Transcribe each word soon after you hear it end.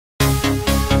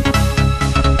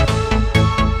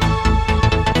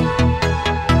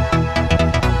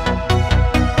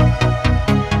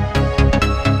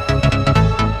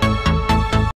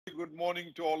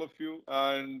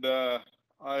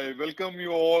welcome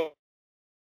you all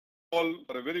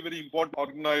for a very, very important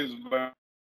organized by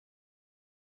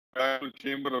the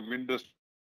Chamber of Industry.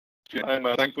 I'm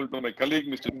thankful to my colleague,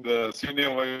 Mr. the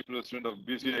Senior Vice President of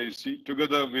BCIC,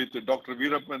 together with Dr.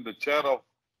 Veerappan, the Chair of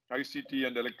ICT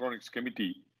and Electronics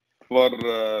Committee, for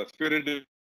spearheading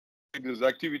this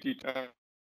activity.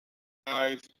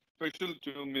 I special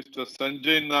to Mr.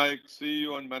 Sanjay Naik,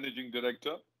 CEO and Managing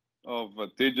Director of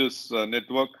Tejas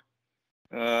Network,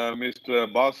 Mr.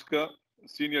 Bhaskar,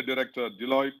 Senior Director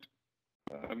Deloitte,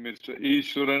 Mr.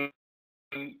 Ishwaran,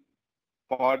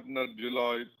 Partner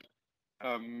Deloitte,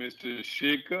 Mr.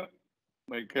 Shekhar,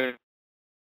 my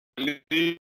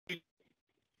colleague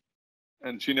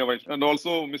and Senior Vice, and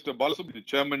also Mr. Balasubramanian, the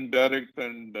Chairman, Director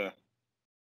and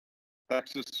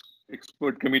Taxes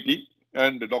Expert Committee,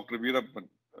 and Dr. Veerappan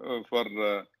for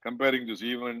comparing this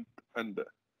event and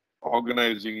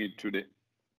organizing it today.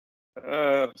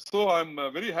 So I'm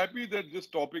very happy that this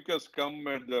topic has come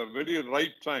at the very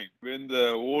right time when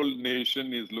the whole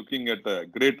nation is looking at a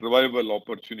great revival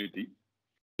opportunity.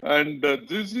 And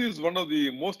this is one of the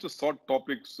most sought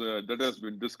topics that has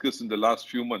been discussed in the last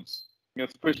few months,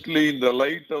 especially in the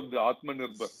light of the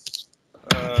Atmanirbhar.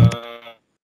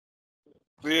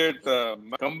 Create a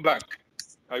comeback,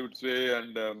 I would say,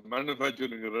 and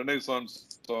manufacturing renaissance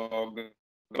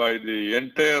by the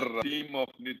entire team of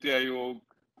Niti Aayog,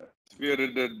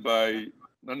 spearheaded by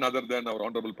none other than our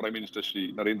Honorable Prime Minister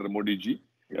Shri Narendra Modi ji.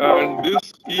 And this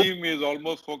scheme is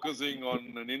almost focusing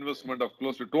on an investment of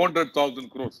close to 200,000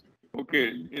 crores. Okay,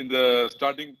 in the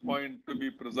starting point, to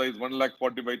be precise,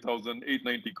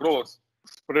 1,45,890 crores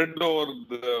spread over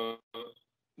the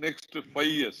next 5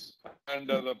 years. And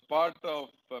the part of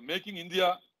making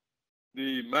India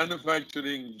the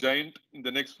manufacturing giant in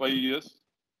the next 5 years,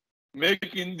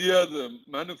 make India the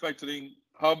manufacturing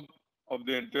hub of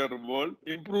the entire world,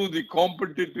 improve the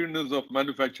competitiveness of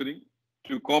manufacturing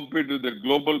to compete with the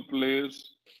global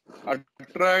players,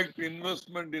 attract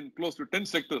investment in close to 10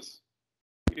 sectors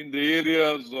in the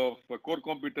areas of core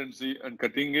competency and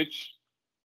cutting edge,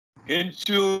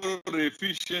 ensure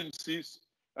efficiencies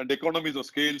and economies of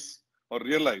scales are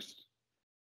realized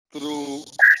through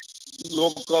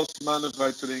low-cost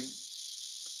manufacturing,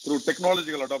 through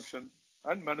technological adoption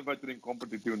and manufacturing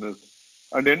competitiveness,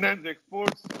 and enhance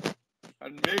exports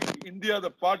and make India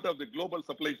the part of the global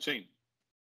supply chain.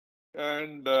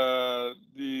 And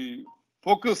the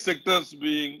focus sectors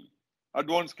being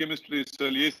advanced chemistry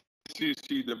cell,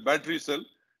 ACC, the battery cell,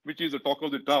 which is the talk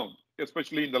of the town,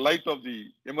 especially in the light of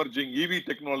the emerging EV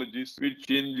technologies, which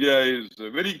India is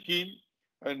very keen.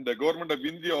 And the government of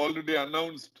India already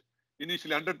announced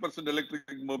initially 100%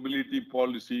 electric mobility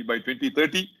policy by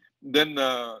 2030. Then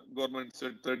government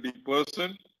said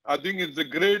 30%. I think it's a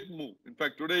great move. In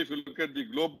fact, today, if you look at the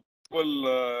global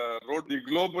road, the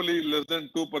globally less than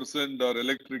 2% are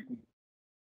electric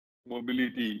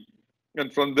mobility.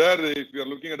 And from there, if you are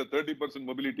looking at a 30%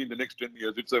 mobility in the next 10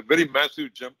 years, it's a very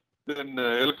massive jump. Then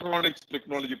electronics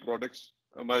technology products.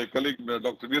 My colleague,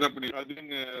 Dr. Veerappan, I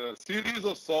think a series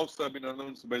of SOFs have been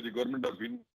announced by the government of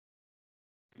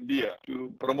India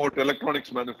to promote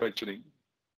electronics manufacturing.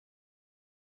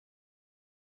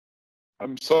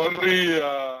 I'm sorry,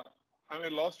 am I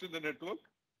lost in the network?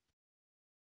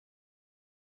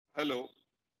 Hello.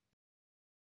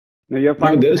 No, you're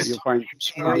fine. You're fine.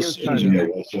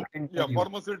 Yeah,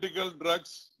 pharmaceutical,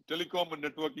 drugs, telecom and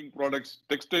networking products,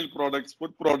 textile products,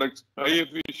 food products, high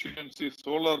efficiency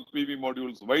solar PV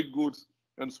modules, white goods,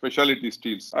 and specialty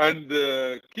steels. And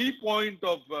the key point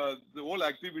of the whole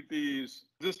activity is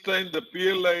this time the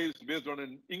PLI is based on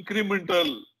an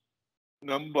incremental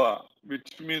number,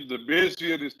 which means the base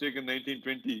year is taken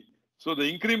 1920. So the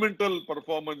incremental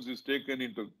performance is taken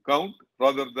into account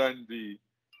rather than the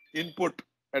input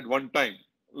at one time,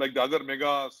 like the other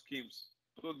mega schemes.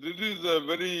 So this is a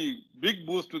very big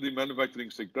boost to the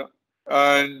manufacturing sector.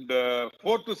 And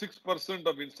 4 to 6%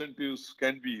 of incentives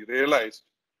can be realized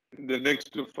in the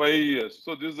next 5 years.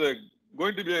 So this is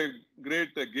going to be a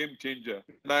great game changer.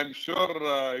 And I'm sure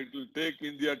it will take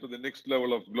India to the next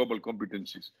level of global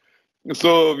competencies.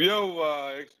 So we have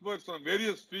experts from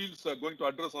various fields going to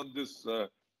address on this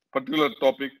particular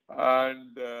topic.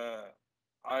 And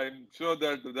I'm sure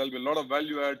that there will be a lot of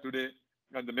value add today,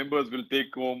 and the members will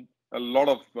take home a lot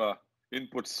of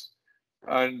inputs.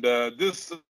 And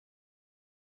this,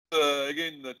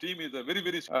 again, the team is a very,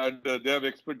 very, and they have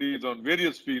expertise on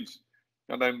various fields.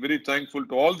 And I'm very thankful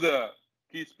to all the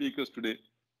key speakers today.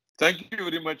 Thank you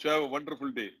very much. Have a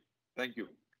wonderful day. Thank you.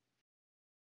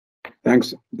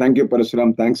 Thanks. Thank you,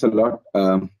 Parasuram. Thanks a lot.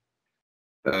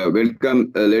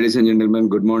 Welcome, ladies and gentlemen.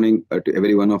 Good morning to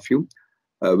every one of you.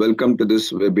 Welcome to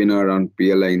this webinar on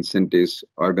PLI incentives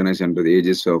organized under the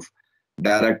aegis of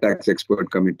Direct Tax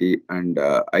Expert Committee and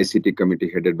ICT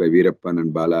Committee headed by Veerappan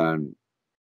and Bala and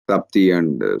Tapti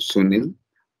and Sunil.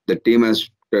 The team has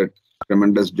done a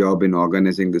tremendous job in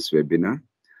organizing this webinar.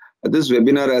 This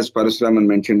webinar, as Parasuraman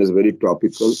mentioned, is very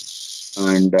topical,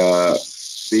 and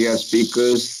we have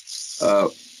speakers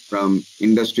from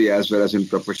industry as well as in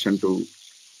profession to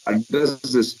address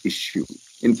this issue.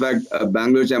 In fact,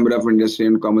 Bangalore Chamber of Industry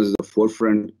and Commerce is the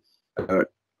forefront.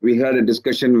 We had a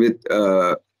discussion with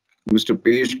Mr.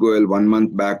 Piyush Goyal 1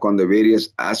 month back on the various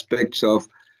aspects of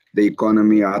the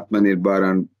economy,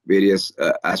 Atmanirbhar, and various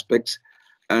aspects.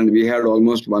 And we had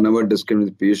almost 1 hour discussion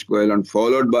with Piyush Goyal, and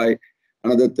followed by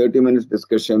another 30 minutes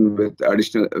discussion with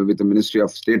the Ministry of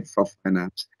State for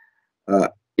Finance.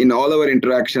 In all our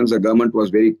interactions, the government was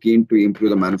very keen to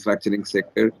improve the manufacturing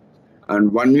sector.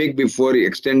 And 1 week before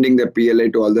extending the PLI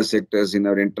to all the sectors in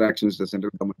our interactions with the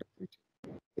central government,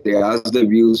 they asked the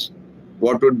views,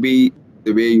 what would be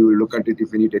the way you look at it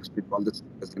if we need to extend to all the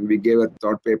sectors? And we gave a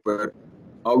thought paper,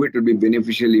 how it would be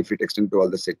beneficial if it extended to all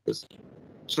the sectors.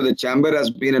 So the chamber has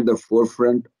been at the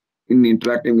forefront in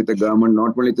interacting with the government,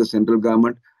 not only the central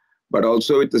government, but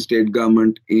also with the state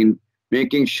government in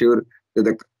making sure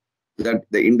that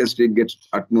the industry gets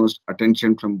utmost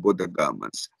attention from both the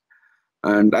governments.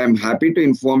 And I'm happy to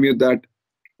inform you that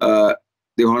the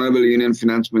Honorable Union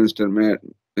Finance Minister,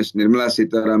 Ms. Nirmala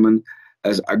Sitharaman,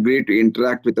 has agreed to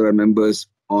interact with our members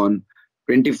on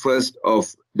 21st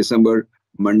of December,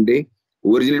 Monday.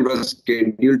 Originally, it was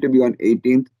scheduled to be on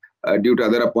 18th. Due to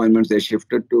other appointments, they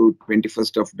shifted to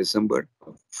 21st of December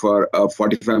for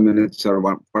 45 minutes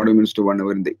or 40 minutes to 1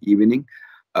 hour in the evening.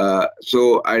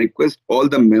 So I request all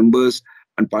the members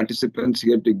and participants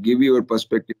here to give your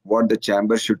perspective what the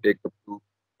chamber should take up to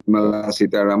Nirmala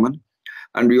Sitharaman.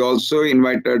 And we also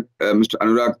invited Mr.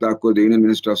 Anurag Thakur, the Union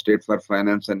Minister of State for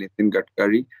Finance, and Nitin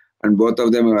Gadkari, and both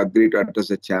of them have agreed to address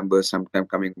the chamber sometime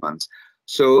coming months.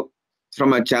 So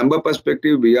from a chamber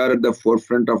perspective, we are at the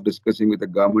forefront of discussing with the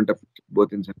government of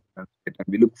both in central and state, and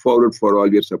we look forward for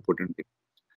all your support and input.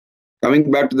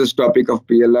 Coming back to this topic of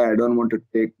PLI, I don't want to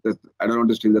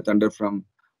steal the thunder from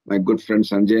my good friend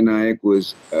Sanjay Nayak, who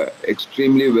is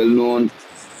extremely well known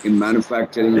in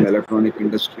manufacturing and electronic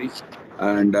industry.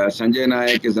 And Sanjay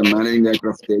Nayak is the managing director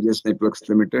of Tejas Networks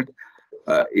Limited.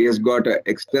 He has got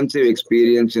extensive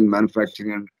experience in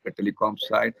manufacturing and the telecom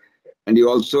side, and he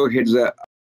also heads the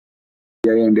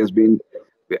and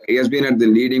he has been at the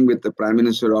leading with the Prime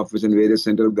Minister office and various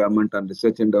central government on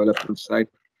research and development side.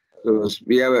 So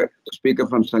we have a speaker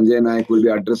from Sanjay Nayak who will be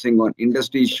addressing on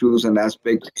industry issues and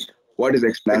aspects. What is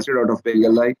expected out of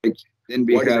PLI? Then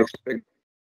we have.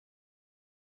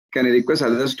 Can I request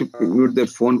others to mute their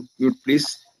phone? Mute,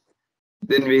 please.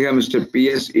 Then we have Mr.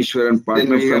 P.S. Ishwaran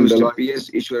Partner from Deloitte. P.S.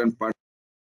 Ishwaran Partner.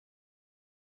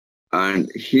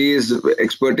 And he is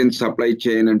expert in supply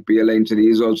chain and PLI, and he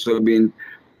has also been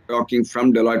talking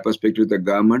from Deloitte perspective to the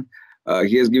government.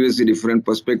 He has given us a different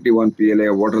perspective on PLI,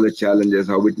 what are the challenges,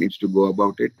 how it needs to go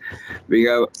about it. We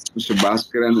have Mr.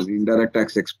 Bhaskaran, an indirect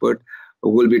tax expert, who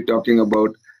will be talking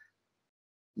about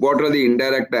what are the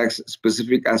indirect tax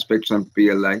specific aspects on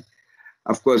PLI.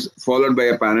 Of course, followed by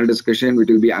a panel discussion, which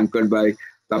will be anchored by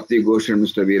Tapti Ghosh and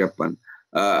Mr. Veerappan.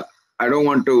 I don't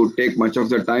want to take much of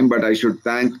the time, but I should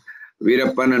thank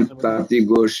Veerappan and Tapti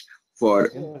Ghosh for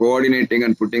coordinating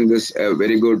and putting this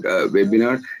very good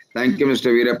webinar. Thank you,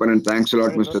 Mr. Veerappan, and thanks a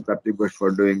lot, Mr. Tapti Ghosh,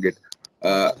 for doing it.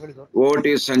 Over to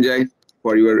you, Sanjay,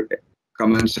 for your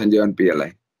comments, Sanjay, on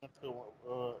PLI.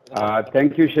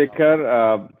 Thank you,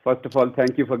 Shekhar. First of all,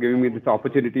 thank you for giving me this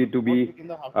opportunity to be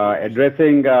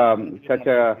addressing such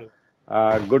a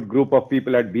good group of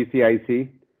people at BCIC.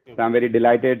 So I'm very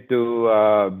delighted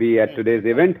to be at today's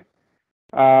event.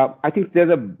 I think there's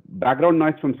a background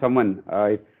noise from someone.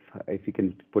 If you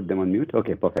can put them on mute.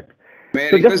 Okay, perfect. May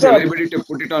I request everybody to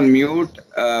put it on mute?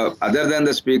 Other than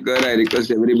the speaker, I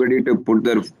request everybody to put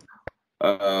their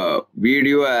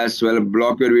video as well,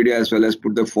 block your video as well as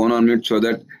put the phone on mute so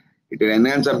that it will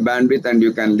enhance the bandwidth and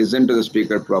you can listen to the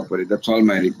speaker properly. That's all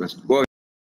my request. Go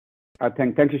ahead.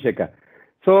 Thank you, Shekhar.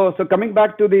 So coming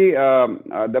back to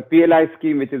the PLI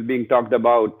scheme which is being talked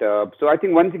about. So I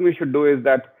think one thing we should do is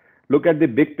that look at the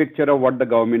big picture of what the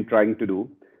government trying to do.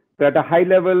 So at a high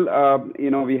level,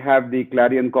 we have the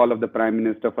clarion call of the Prime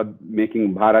Minister for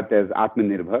making Bharat as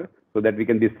Atmanirbhar so that we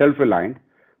can be self-reliant.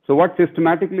 So what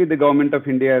systematically the government of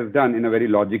India has done in a very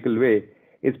logical way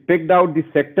is picked out the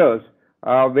sectors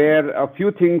where a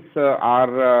few things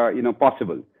are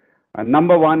possible.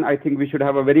 Number one, I think we should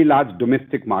have a very large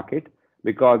domestic market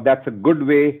because that's a good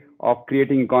way of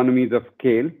creating economies of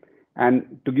scale.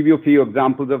 And to give you a few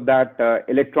examples of that,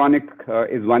 electronic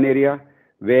is one area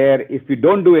where if we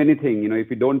don't do anything, if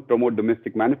we don't promote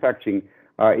domestic manufacturing,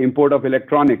 import of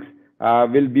electronics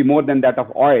will be more than that of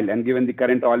oil. And given the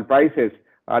current oil prices,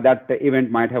 that the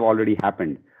event might have already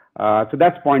happened. So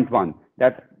that's point one,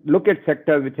 that look at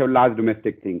sectors which have large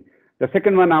domestic thing. The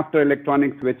second one after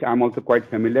electronics, which I'm also quite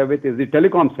familiar with, is the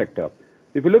telecom sector.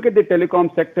 If you look at the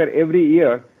telecom sector, every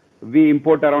year we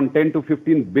import around $10 to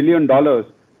 $15 billion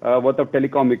worth of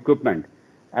telecom equipment.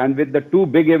 And with the two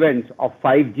big events of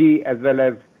 5G as well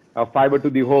as fiber to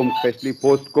the home, especially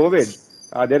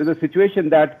post-COVID, there is a situation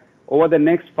that over the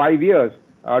next 5 years,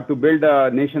 to build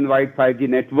nationwide 5G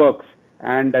networks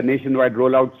and nationwide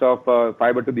rollouts of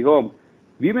fiber to the home,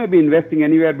 we may be investing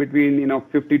anywhere between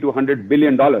 50 to $100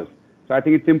 billion. So I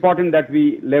think it's important that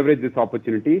we leverage this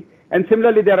opportunity. And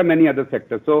similarly, there are many other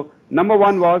sectors. So number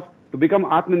one was to become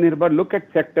Atmanirbhar, look at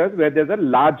sectors where there's a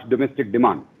large domestic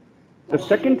demand. The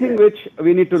second thing which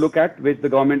we need to look at, which the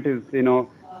government is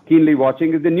keenly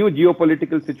watching, is the new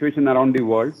geopolitical situation around the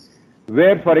world,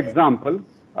 where, for example,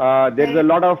 there is a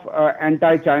lot of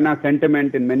anti-China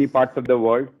sentiment in many parts of the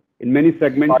world, in many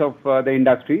segments of the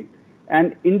industry.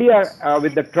 And India,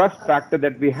 with the trust factor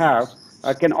that we have,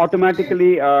 can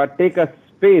automatically take a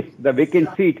space, the vacant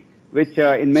seat, which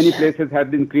in many places has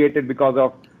been created because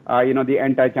of the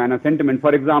anti-China sentiment.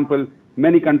 For example,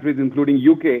 many countries, including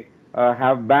UK,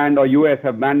 have banned, or US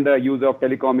have banned the use of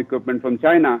telecom equipment from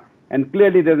China. And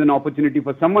clearly there's an opportunity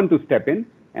for someone to step in,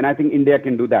 and I think India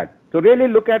can do that. So really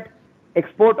look at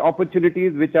export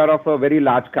opportunities which are of a very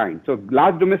large kind. So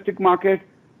large domestic market,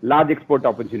 large export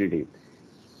opportunity.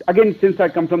 Again, since I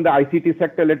come from the ICT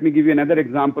sector, let me give you another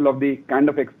example of the kind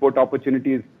of export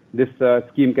opportunities this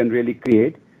scheme can really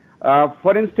create.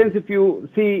 For instance, if you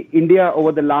see India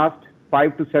over the last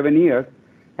 5 to 7 years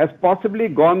has possibly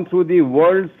gone through the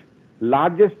world's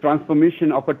largest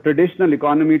transformation of a traditional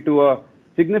economy to a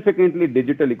significantly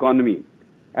digital economy.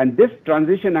 And this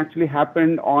transition actually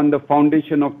happened on the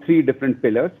foundation of 3 different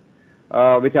pillars,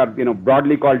 which are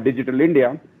broadly called Digital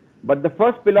India. But the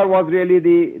first pillar was really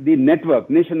the network,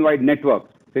 nationwide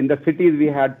networks. So in the cities, we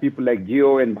had people like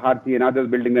Jio and Bharti and others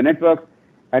building the networks.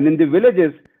 And in the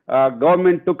villages,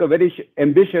 government took a very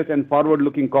ambitious and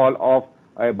forward-looking call of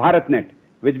BharatNet,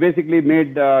 which basically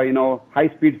made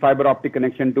high-speed fiber optic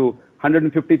connection to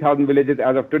 150,000 villages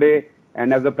as of today.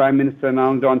 And as the Prime Minister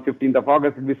announced on 15th of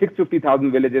August, it will be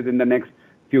 650,000 villages in the next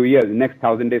few years, next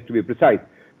 1,000 days to be precise.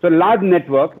 So large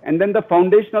network, and then the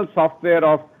foundational software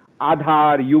of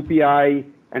Aadhaar, UPI,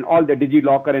 and all the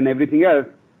DigiLocker and everything else.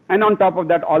 And on top of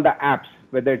that, all the apps,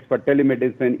 whether it's for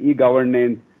telemedicine,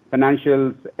 e-governance,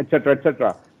 financials, etc.,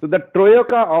 etc. So the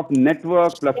troika of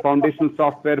network plus foundational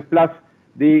software plus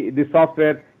the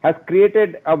software has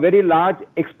created a very large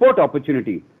export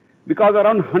opportunity, because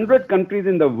around 100 countries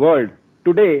in the world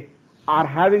today are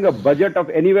having a budget of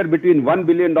anywhere between $1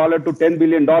 billion to $10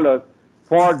 billion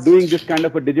for doing this kind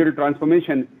of a digital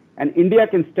transformation. And India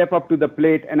can step up to the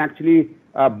plate and actually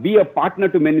be a partner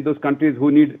to many of those countries who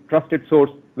need trusted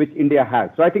source, which India has.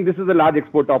 So I think this is a large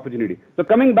export opportunity. So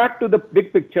coming back to the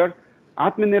big picture,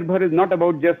 Atmanirbhar is not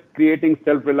about just creating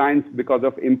self-reliance because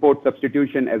of import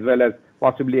substitution as well as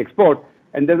possibly export.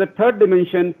 And there's a third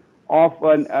dimension of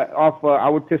I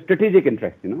would say, strategic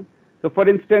interest. So for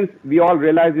instance, we all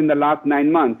realized in the last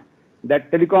 9 months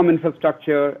that telecom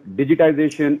infrastructure,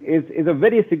 digitization is a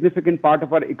very significant part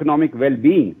of our economic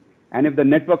well-being. And if the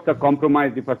networks are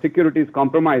compromised, if our security is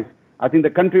compromised, I think the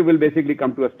country will basically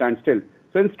come to a standstill.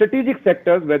 So in strategic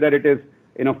sectors, whether it is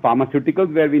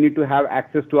pharmaceuticals, where we need to have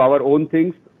access to our own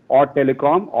things, or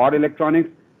telecom, or electronics,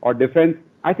 or defense,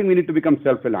 I think we need to become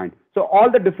self-reliant. So all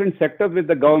the different sectors which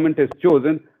the government has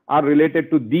chosen are related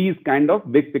to these kind of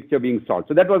big picture being solved.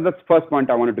 So that was the first point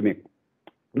I wanted to make.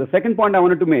 The second point I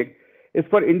wanted to make is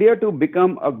for India to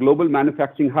become a global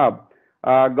manufacturing hub.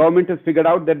 Government has figured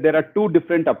out that there are 2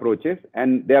 different approaches,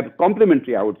 and they are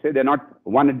complementary, I would say. They're not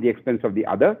one at the expense of the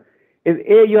other. Is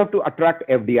A, you have to attract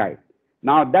FDI.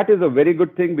 Now, that is a very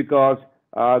good thing because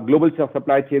global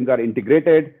supply chains are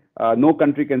integrated. No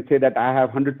country can say that I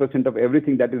have 100% of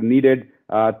everything that is needed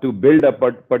to build a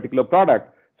particular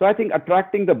product. So I think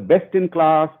attracting the best in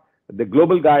class, the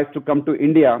global guys to come to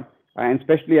India, and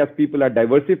especially as people are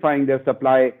diversifying their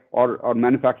supply or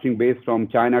manufacturing base from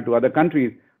China to other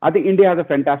countries, I think India has a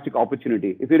fantastic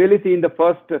opportunity. If you really see in the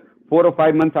first 4 or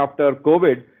 5 months after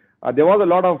COVID, there was a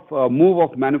lot of move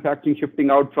of manufacturing shifting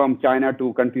out from China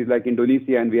to countries like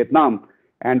Indonesia and Vietnam.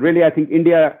 And really, I think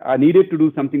India needed to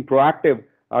do something proactive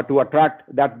to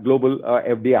attract that global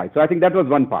FDI. So I think that was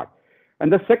one part.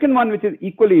 And the second one, which is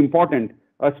equally important,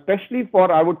 especially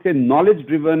for, I would say,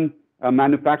 knowledge-driven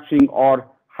manufacturing or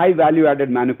high value added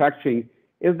manufacturing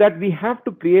is that we have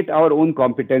to create our own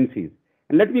competencies.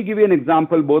 And let me give you an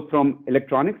example both from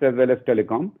electronics as well as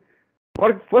telecom.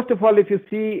 First of all, if you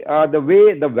see the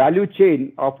way the value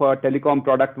chain of a telecom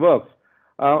product works,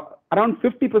 around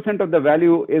 50% of the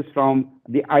value is from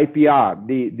the IPR,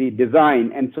 the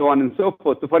design, and so on and so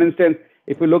forth. So, for instance,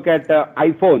 if you look at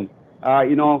iPhone,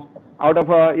 out of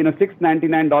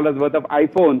 $699 worth of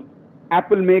iPhone,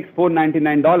 Apple makes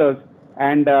 $499,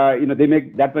 and they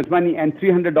make that much money, and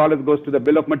 $300 goes to the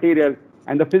bill of material,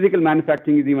 and the physical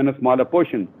manufacturing is even a smaller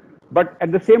portion. But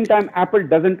at the same time, Apple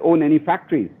doesn't own any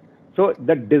factories. So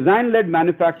the design-led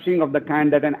manufacturing of the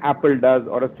kind that an Apple does,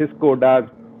 or a Cisco does,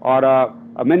 or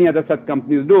many other such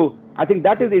companies do, I think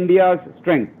that is India's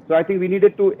strength. So I think we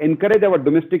needed to encourage our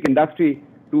domestic industry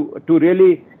to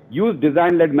really use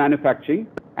design-led manufacturing,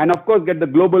 and of course get the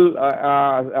global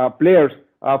players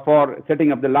for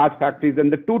setting up the large factories.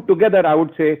 And the two together, I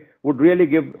would say, would really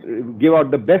give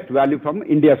out the best value from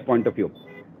India's point of view.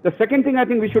 The second thing I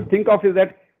think we should think of is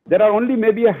that there are only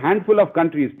maybe a handful of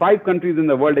countries, 5 countries in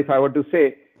the world, if I were to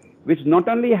say, which not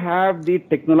only have the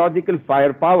technological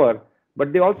firepower,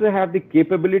 but they also have the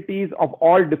capabilities of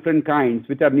all different kinds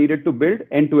which are needed to build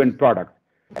end-to-end products.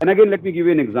 And again, let me give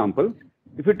you an example.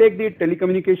 If you take the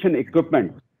telecommunication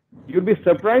equipment, you'll be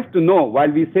surprised to know,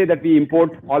 while we say that we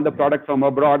import all the products from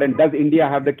abroad, and does India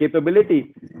have the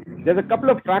capability, there's a couple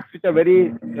of facts which are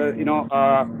very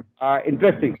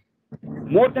interesting.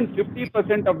 More than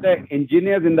 50% of the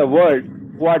engineers in the world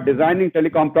who are designing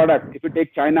telecom products, if you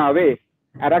take China away,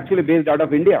 are actually based out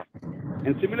of India.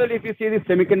 And similarly, if you see the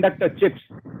semiconductor chips,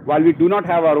 while we do not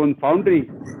have our own foundry,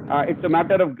 it's a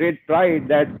matter of great pride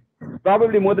that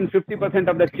probably more than 50%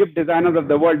 of the chip designers of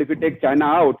the world, if you take China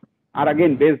out, are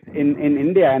again based in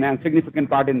India, and a significant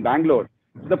part in Bangalore.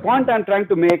 So the point I'm trying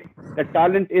to make, that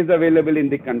talent is available in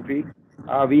the country.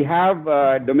 We have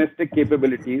domestic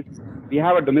capabilities. We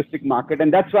have a domestic market,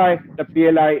 and that's why the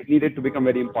PLI needed to become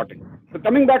very important. So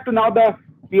coming back to now the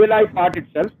PLI part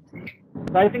itself,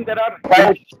 so I think there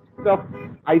are of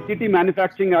ICT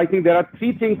manufacturing. I think there are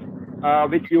 3 things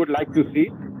which we would like to see.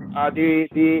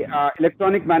 The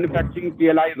electronic manufacturing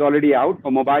PLI is already out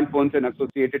for mobile phones and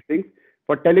associated things.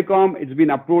 For telecom, it's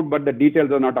been approved, but the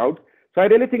details are not out. So I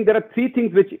really think there are 3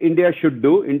 things which India should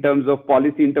do in terms of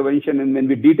policy intervention, and when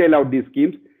we detail out these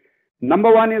schemes.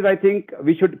 Number 1 is, I think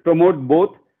we should promote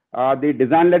both the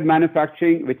design-led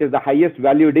manufacturing, which is the highest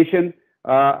value addition,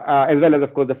 as well as,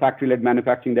 of course, the factory-led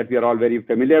manufacturing that we are all very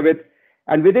familiar with.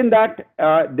 And within that,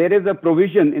 there is a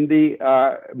provision in the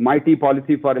MITI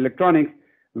policy for electronics,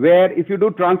 where if you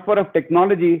do transfer of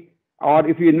technology, or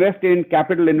if you invest in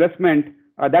capital investment,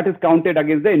 that is counted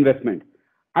against the investment.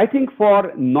 I think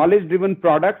for knowledge-driven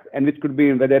products, and which could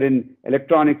be whether in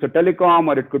electronics or telecom,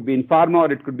 or it could be in pharma,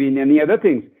 or it could be in any other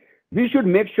things, we should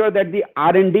make sure that the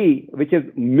R&D, which is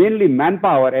mainly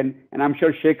manpower, and I'm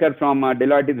sure Shekhar from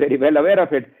Deloitte is very well aware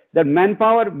of it, that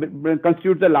manpower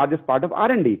constitutes the largest part of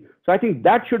R&D. So I think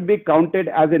that should be counted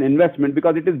as an investment,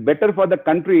 because it is better for the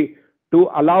country to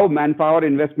allow manpower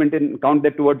investment and count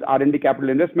that towards R&D capital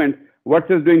investment,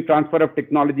 versus doing transfer of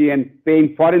technology and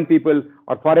paying foreign people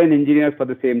or foreign engineers for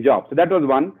the same job. So that was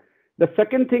one. The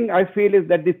second thing I feel is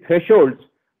that the thresholds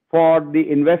for the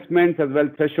investments, as well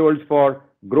thresholds for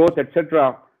growth,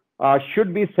 etc.,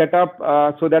 should be set up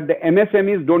so that the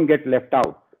MSMEs don't get left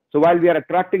out. So while we are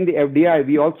attracting the FDI,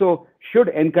 we also should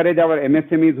encourage our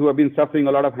MSMEs who have been suffering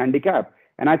a lot of handicap.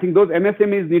 And I think those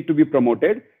MSMEs need to be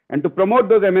promoted. And to promote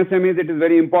those MSMEs, it is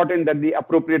very important that the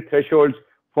appropriate thresholds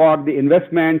for the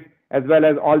investments, as well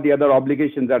as all the other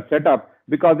obligations, are set up,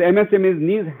 because the MSMEs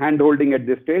need hand-holding at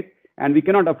this stage, and we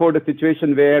cannot afford a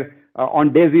situation where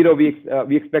on day 0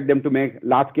 we expect them to make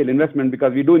large-scale investment,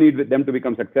 because we do need them to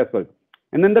become successful.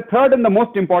 And then the third and the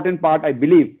most important part, I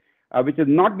believe, which has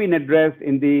not been addressed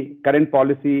in the current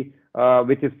policy,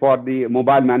 which is for the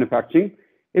mobile manufacturing,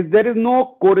 is there is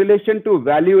no correlation to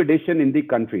value addition in the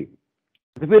country.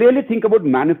 If we really think about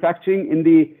manufacturing in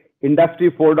the Industry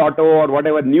 4.0 or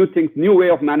whatever new things, new way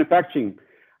of manufacturing,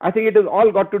 I think it has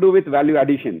all got to do with value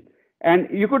addition. And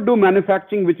you could do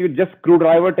manufacturing which is just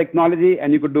screwdriver technology,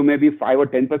 and you could do maybe 5 or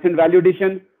 10% value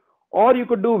addition, or you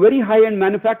could do very high-end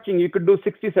manufacturing. You could do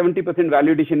 60-70%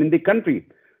 value addition in the country.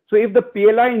 So if the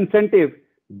PLI incentive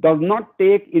does not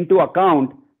take into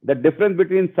account the difference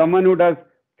between someone who does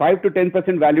 5 to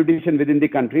 10% value addition within the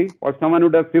country, or someone who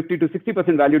does 50 to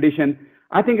 60% value addition,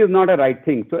 I think is not a right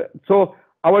thing. So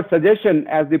our suggestion,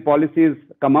 as the policies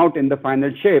come out in the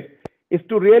final shape, is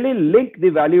to really link the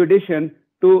value addition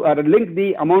to, or link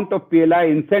the amount of PLI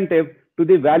incentive to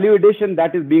the value addition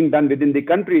that is being done within the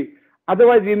country.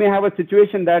 Otherwise, we may have a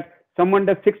situation that someone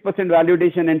does 6%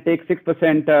 validation and takes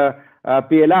 6%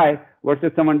 PLI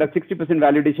versus someone does 60%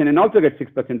 validation and also gets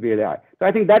 6% PLI. So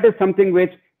I think that is something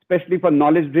which, especially for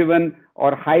knowledge-driven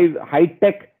or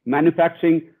high-tech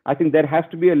manufacturing, I think there has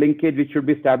to be a linkage which should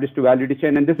be established to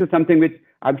validation. And this is something which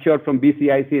I'm sure from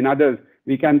BCIC and others,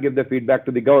 we can give the feedback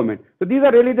to the government. So these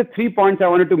are really the 3 points I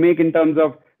wanted to make in terms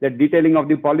of the detailing of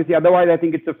the policy. Otherwise, I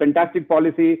think it's a fantastic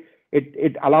policy.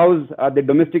 It allows the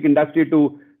domestic industry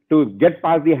to get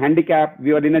past the handicap.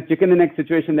 We are in a chicken and egg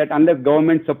situation that unless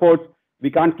government supports, we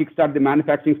can't kickstart the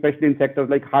manufacturing, especially in sectors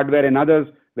like hardware and others,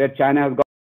 where China has got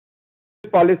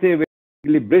this policy will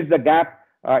really bridge the gap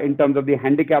in terms of the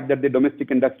handicap that the domestic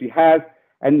industry has,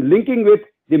 and linking with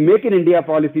the Make in India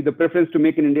policy, the preference to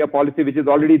Make in India policy, which is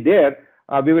already there.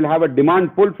 We will have a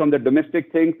demand pull from the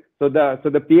domestic thing. So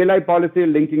the PLI policy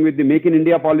linking with the Make in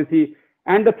India policy.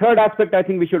 And the third aspect I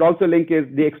think we should also link is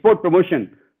the export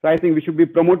promotion. So I think we should be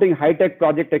promoting high-tech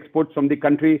project exports from the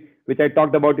country, which I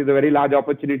talked about is a very large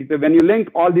opportunity. So when you link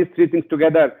all these 3 things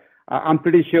together, I'm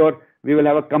pretty sure we will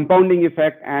have a compounding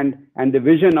effect, and the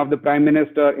vision of the Prime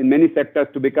Minister in many sectors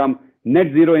to become net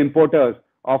zero importers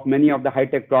of many of the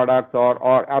high-tech products or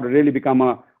really become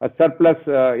a surplus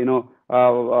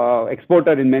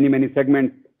exporter in many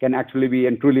segments can actually be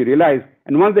and truly realized.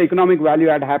 And once the economic value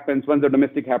add happens, once the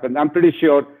domestic happens, I'm pretty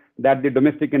sure that the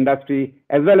domestic industry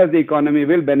as well as the economy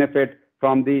will benefit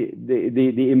from the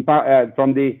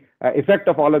effect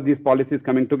of all of these policies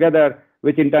coming together,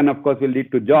 which in turn, of course, will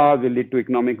lead to jobs, will lead to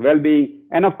economic well-being,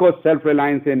 and of course,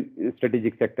 self-reliance in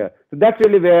strategic sector. So that's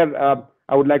really where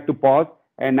I would like to pause.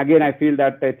 And again, I feel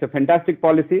that it's a fantastic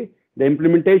policy. The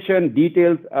implementation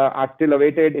details are still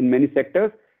awaited in many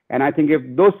sectors. And I think if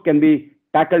those can be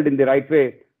tackled in the right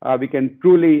way, we can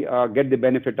truly get the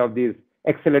benefit of these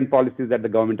excellent policies that the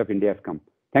government of India has come.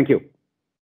 Thank you.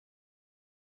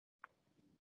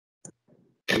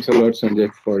 Thanks a lot,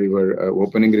 Sanjay, for your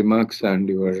opening remarks and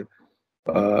your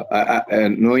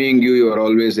knowing you are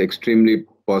always extremely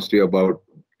positive about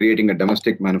creating a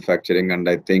domestic manufacturing. And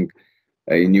I think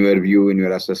in your view, in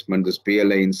your assessment, this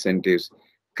PLI incentives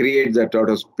create that sort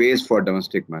of space for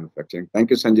domestic manufacturing.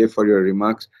 Thank you, Sanjay, for your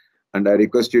remarks. And I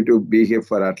request you to be here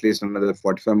for at least another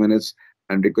 45 minutes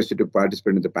and request you to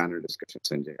participate in the panel discussion,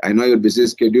 Sanjay. I know your busy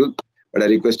schedule, but I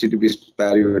request you to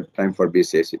spare your time for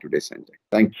BCIC today, Sanjay.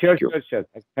 Thank you. Sure.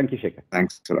 Thank you, Shekhar.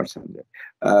 Thanks a lot, Sanjay.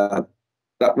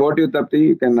 What you, Tapti,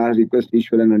 you can request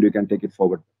Ishwaran and you can take it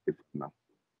forward now.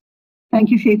 Thank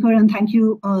you, Shekhar, and thank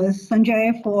you,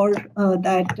 Sanjay, for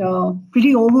that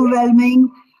pretty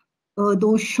overwhelming,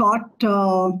 though short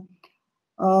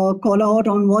call out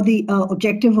on what the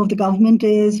objective of the government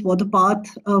is, what the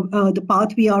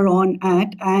path we are on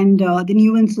at, and the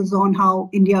nuances on how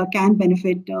India can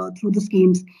benefit through the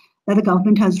schemes that the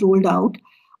government has rolled out.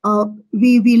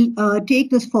 We will take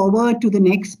this forward to the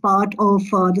next part of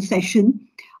the session,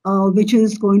 which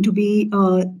is going to be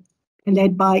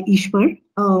led by Ishwar.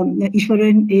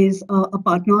 Ishwaran is a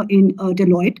partner in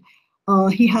Deloitte.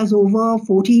 He has over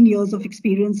 14 years of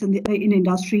experience in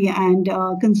industry and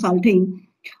consulting,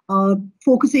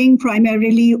 focusing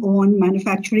primarily on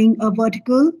manufacturing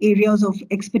vertical. Areas of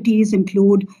expertise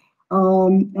include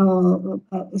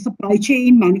supply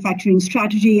chain, manufacturing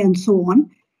strategy, and so on.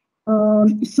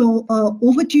 So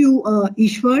over to you,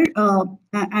 Ishwar,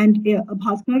 and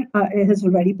Bhaskar has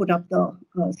already put up the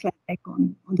slide deck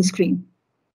on the screen.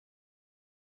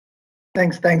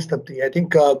 Thanks, Tapti. I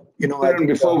think,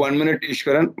 before 1 minute,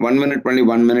 Ishwaran, 1 minute, only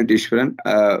 1 minute, Ishwaran.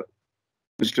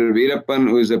 Mr. Veerappan,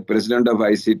 who is the president of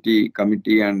ICT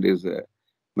committee and is a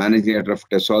managing director of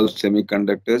Tesol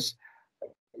Semiconductors,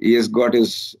 he has got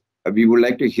his, we would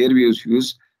like to hear his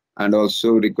views and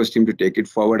also request him to take it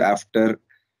forward after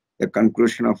the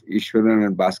conclusion of Ishwaran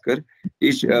and Bhaskar.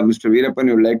 Mr. Veerappan,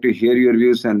 you would like to hear your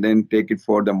views and then take it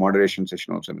for the moderation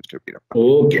session also, Mr. Veerappan.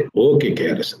 Okay,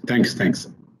 KRS. Thanks.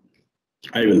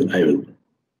 I will.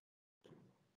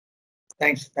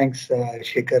 Thanks,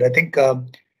 Shekhar. I think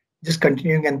just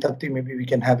continuing, and Tapti, maybe we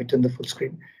can have it on the full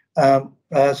screen.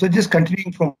 So just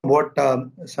continuing from what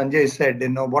Sanjay said,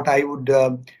 what I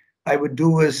would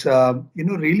do is,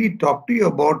 really talk to you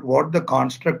about what the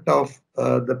construct of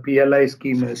the PLI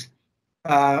scheme is,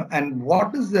 and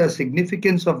what is the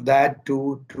significance of that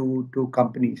to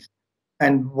companies,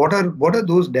 and what are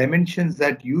those dimensions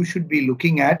that you should be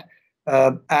looking at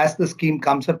as the scheme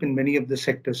comes up in many of the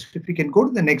sectors. If we can go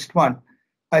to the next one,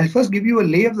 I'll first give you a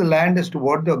lay of the land as to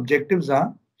what the objectives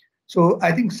are. So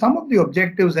I think some of the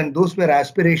objectives, and those were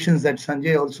aspirations that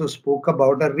Sanjay also spoke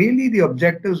about, are really the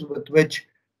objectives with which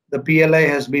the PLI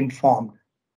has been formed.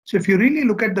 So if you really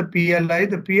look at the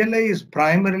PLI is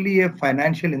primarily a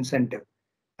financial incentive.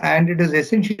 And it is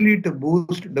essentially to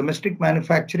boost domestic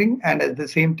manufacturing and at the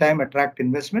same time attract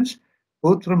investments,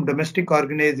 both from domestic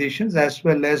organizations as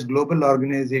well as global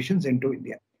organizations into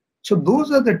India. So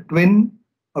those are the twin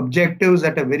objectives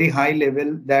at a very high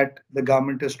level that the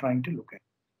government is trying to look at.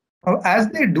 Now, as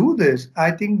they do this,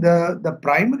 I think the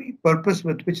primary purpose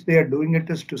with which they are doing it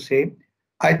is to say,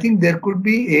 I think there could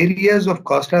be areas of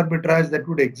cost arbitrage that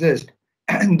would exist,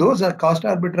 and those cost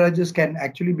arbitrages can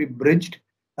actually be bridged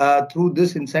through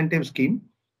this incentive scheme.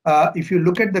 If you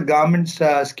look at the government's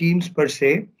schemes per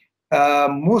se,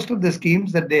 most of the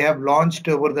schemes that they have launched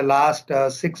over the last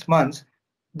 6 months,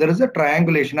 there is a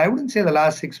triangulation. I wouldn't say the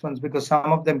last 6 months because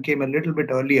some of them came a little bit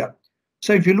earlier.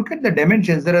 So if you look at the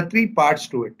dimensions, there are 3 parts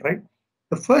to it, right?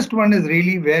 The first one is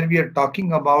really where we are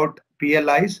talking about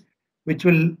PLIs, which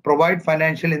will provide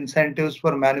financial incentives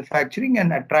for manufacturing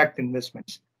and attract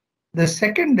investments. The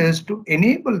second is to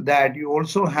enable that you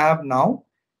also have now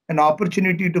an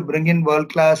opportunity to bring in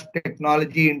world-class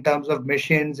technology in terms of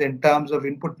machines, in terms of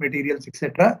input materials,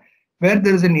 etc., where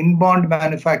there is an inbound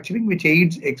manufacturing which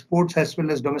aids exports as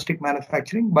well as domestic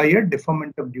manufacturing by a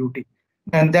deferment of duty.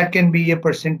 And that can be a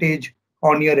percentage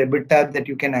on your EBITDA that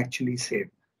you can actually save.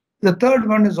 The third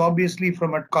one is obviously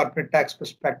from a corporate tax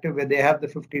perspective, where they have the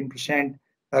 15%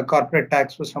 corporate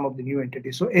tax for some of the new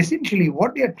entities. So essentially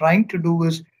what they are trying to do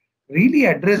is really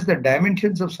address the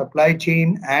dimensions of supply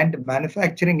chain and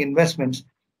manufacturing investments,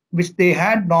 which they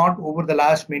had not over the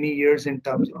last many years in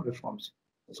terms of reforms.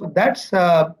 So that's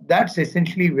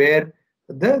essentially where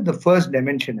the first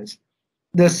dimension is.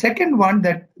 The second one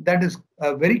that is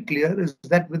very clear is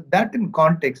that with that in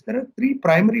context, there are 3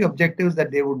 primary objectives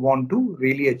that they would want to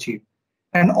really achieve.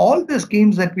 And all the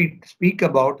schemes that we speak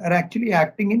about are actually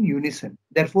acting in unison.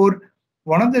 Therefore,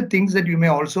 one of the things that you may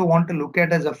also want to look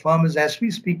at as a firm is, as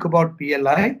we speak about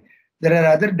PLI, there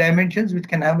are other dimensions which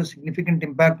can have a significant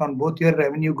impact on both your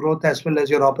revenue growth as well as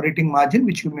your operating margin,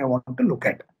 which you may want to look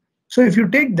at. So if you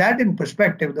take that in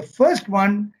perspective, the first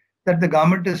one that the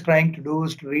government is trying to do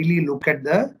is to really look at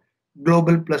the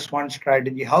global +1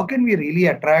 strategy. How can we really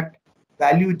attract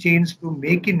value chains to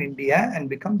make in India and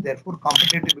become therefore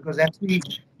competitive? Because as we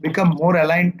become more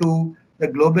aligned to the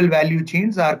global value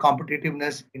chains, our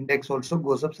competitiveness index also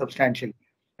goes up substantially.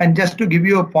 And just to give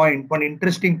you a point, one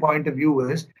interesting point of view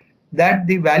is that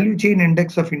the value chain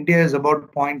index of India is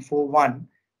about 0.41.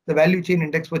 The value chain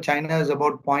index for China is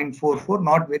about 0.44,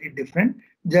 not very different,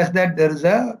 just that there is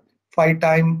a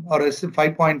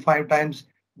 5.5 times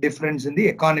difference in the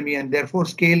economy, and therefore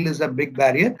scale is a big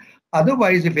barrier.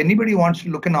 Otherwise, if anybody wants to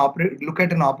look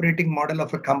at an operating model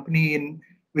of a company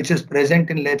which is present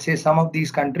in, let's say, some of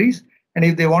these countries, and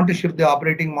if they want to shift the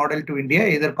operating model to India,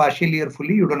 either partially or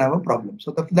fully, you don't have a problem.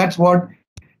 So that's what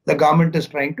the government is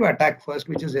trying to attack first,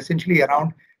 which is essentially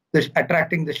around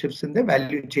attracting the shifts in the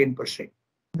value chain per se.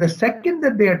 The second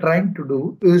that they are trying to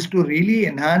do is to really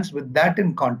enhance, with that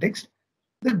in context,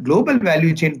 the global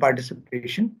value chain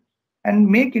participation and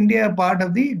make India a part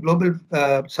of the global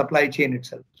supply chain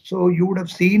itself. So you would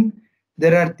have seen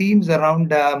there are themes around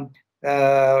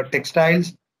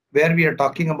textiles where we are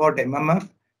talking about MMF.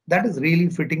 That is really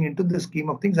fitting into the scheme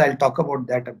of things. I'll talk about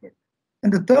that a bit.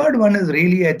 And the third one is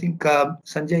really, I think,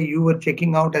 Sanjay, you were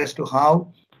checking out as to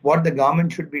what the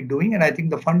government should be doing. And I think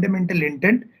the fundamental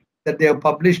intent that they have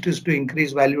published is to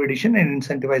increase value addition and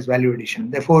incentivize value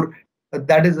addition. Therefore,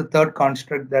 that is the third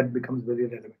construct that becomes very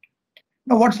relevant.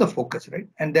 Now, what's the focus, right?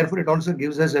 And therefore, it also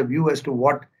gives us a view as to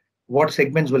what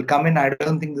segments will come in. I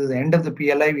don't think this is the end of the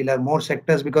PLI. We'll have more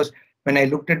sectors, because when I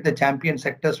looked at the champion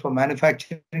sectors for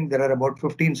manufacturing, there are about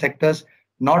 15 sectors.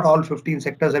 Not all 15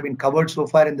 sectors have been covered so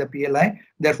far in the PLI.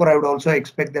 Therefore, I would also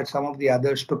expect that some of the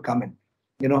others to come in.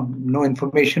 No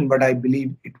information, but I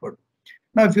believe it would.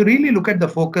 Now, if you really look at the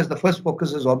focus, the first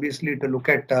focus is obviously to look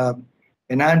at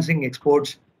enhancing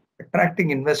exports, attracting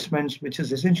investments, which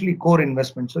is essentially core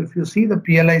investment. So if you see the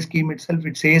PLI scheme itself,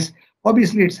 it says,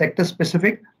 obviously it's sector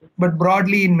specific, but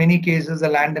broadly in many cases, the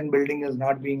land and building is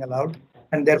not being allowed.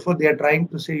 And therefore, they are trying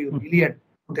to say you really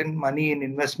put in money in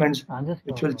investments,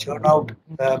 which will churn out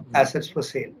assets for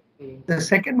sale. The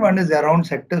second one is around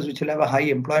sectors which will have a high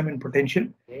employment potential,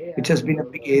 which has been a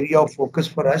big area of focus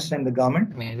for us and the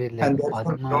government. And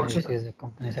therefore,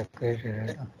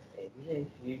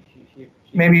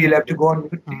 maybe you'll have to go on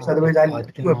mute, please. Otherwise, I'll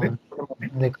mute you a bit.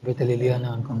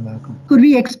 Could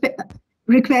we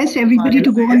request everybody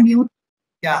to go on mute?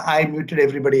 Yeah, I muted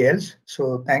everybody else.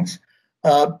 So thanks.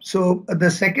 So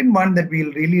the second one that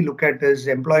we'll really look at is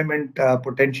employment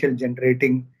potential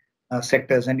generating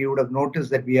sectors. And you would have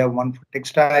noticed that we have one for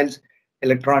textiles,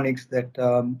 electronics that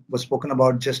was spoken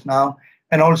about just now,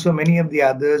 and also many of the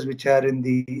others which are in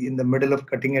the middle of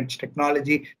cutting edge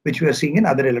technology, which we are seeing in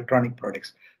other electronic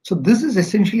products. So this is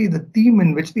essentially the theme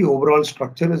in which the overall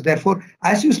structure is. Therefore,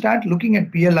 as you start looking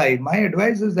at PLI, my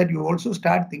advice is that you also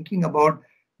start thinking about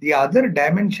the other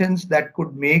dimensions that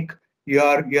could make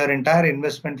your entire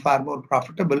investment far more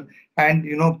profitable, and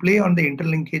play on the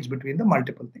interlinkage between the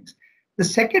multiple things. The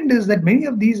second is that many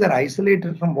of these are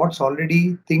isolated from what's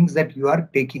already things that you are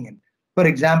taking in. For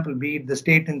example, be it the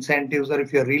state incentives, or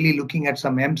if you're really looking at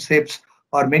some MSIPs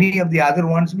or many of the other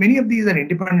ones, many of these are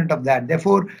independent of that.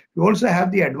 Therefore, you also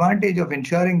have the advantage of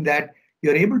ensuring that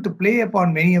you're able to play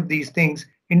upon many of these things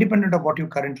independent of what you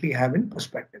currently have in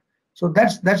perspective. So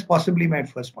that's possibly my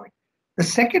first point. The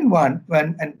second one,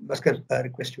 and Bhaskar,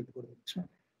 request you to go to the next one.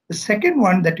 The second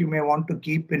one that you may want to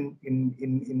keep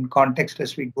in context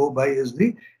as we go by is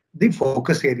the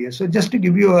focus area. So just to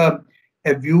give you a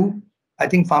view, I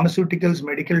think pharmaceuticals,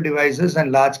 medical devices,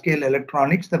 and large-scale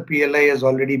electronics, the PLI has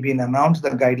already been announced. The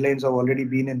guidelines have already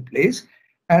been in place,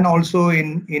 and also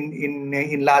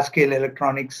in large-scale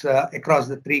electronics across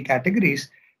the three categories,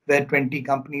 where 20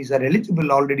 companies are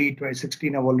eligible already.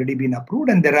 16 have already been approved,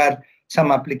 and there are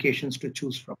some applications to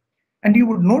choose from. And you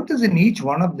would notice in each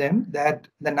one of them that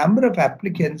the number of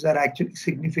applicants are actually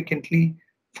significantly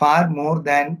far more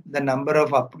than the number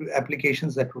of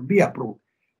applications that would be approved.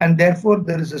 And therefore,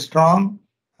 there is a strong,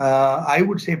 I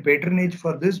would say, patronage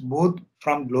for this, both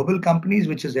from global companies,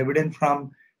 which is evident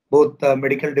from both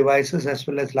medical devices as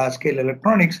well as large-scale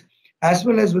electronics, as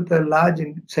well as with a large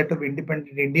set of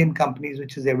independent Indian companies,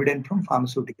 which is evident from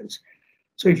pharmaceuticals.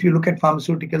 So if you look at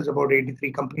pharmaceuticals, about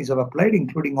 83 companies have applied,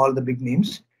 including all the big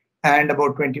names, and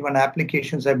about 21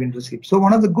 applications have been received. So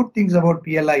one of the good things about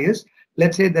PLI is,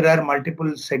 let's say there are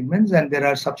multiple segments and there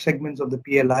are subsegments of the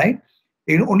PLI.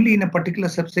 Only in a particular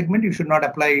subsegment, you should not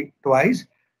apply twice.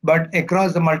 But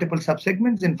across the multiple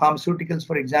subsegments, in pharmaceuticals,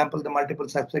 for example, the multiple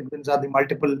subsegments are the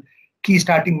multiple key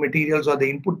starting materials or the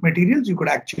input materials, you could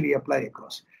actually apply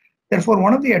across. Therefore,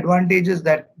 one of the advantages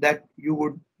that you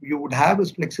would have is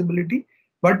flexibility.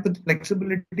 But with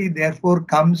flexibility, therefore,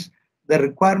 comes the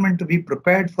requirement to be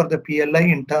prepared for the PLI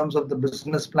in terms of the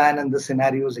business plan and the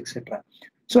scenarios, etc.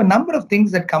 So a number of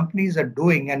things that companies are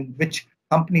doing, and which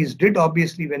companies did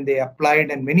obviously when they applied,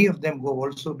 and many of them who have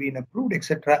also been approved,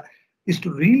 etc., is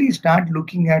to really start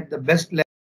looking at the best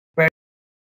level,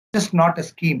 just not a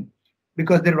scheme,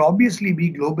 because there will obviously be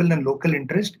global and local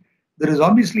interest. There is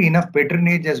obviously enough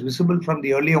patronage as visible from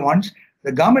the earlier ones.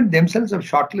 The government themselves have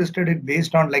shortlisted it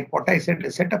based on, like what I said,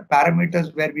 a set of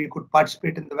parameters where we could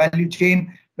participate in the value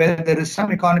chain, where there is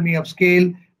some economy of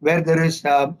scale, where there is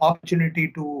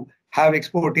opportunity to have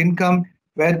export income,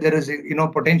 where there is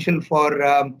potential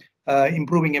for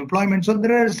improving employment. So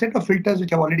there are a set of filters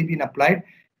which have already been applied,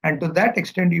 and to that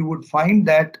extent, you would find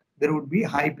that there would be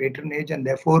high patronage, and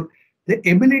therefore the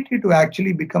ability to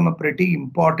actually become a pretty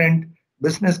important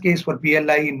business case for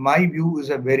PLI, in my view, is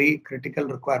a very critical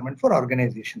requirement for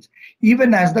organizations,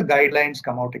 even as the guidelines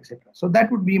come out, etc. So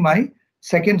that would be my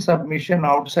second submission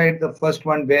outside the first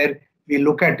one, where we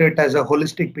look at it as a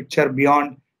holistic picture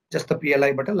beyond just the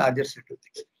PLI, but a larger set of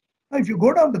things. Now, if you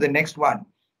go down to the next one,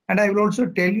 and I will also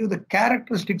tell you the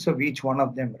characteristics of each one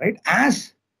of them, right,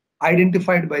 as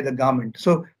identified by the government.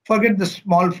 So forget the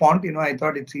small font, I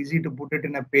thought it's easy to put it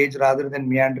in a page rather than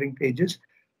meandering pages.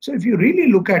 So if you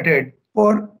really look at it,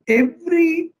 for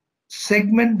every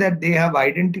segment that they have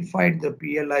identified the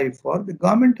PLI for, the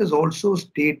government has also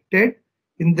stated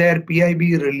in their PIB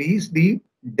release the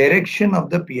direction of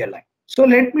the PLI. So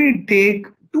let me take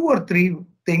 2 or 3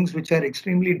 things which are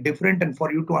extremely different, and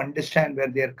for you to understand where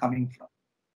they are coming from.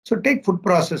 So take food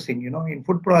processing. In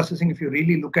food processing, if you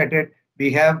really look at it,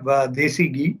 we have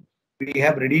desi ghee, we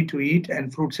have ready to eat,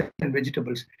 and fruits and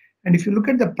vegetables. And if you look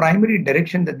at the primary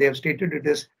direction that they have stated, it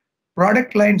is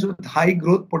product lines with high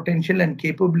growth potential and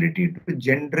capability to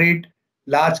generate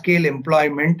large-scale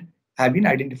employment have been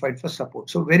identified for support.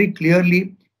 So very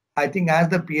clearly, I think as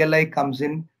the PLI comes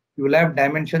in, you will have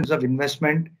dimensions of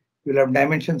investment, you will have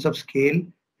dimensions of scale,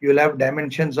 you will have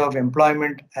dimensions of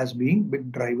employment as being big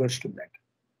drivers to that.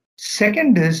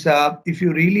 Second is, if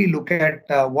you really look at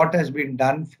what has been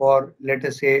done for, let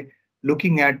us say,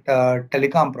 looking at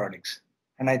telecom products,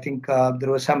 and I think there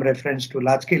was some reference to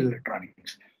large-scale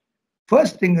electronics.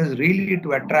 First thing is really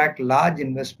to attract large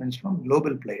investments from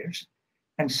global players.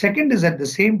 And second is at the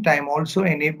same time also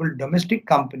enable domestic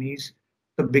companies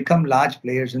to become large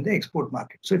players in the export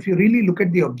market. So if you really look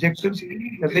at the objectives,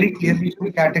 there are very clearly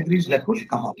 2 categories that would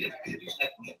come up.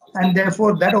 And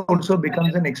therefore, that also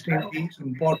becomes an extremely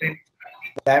important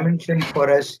dimension for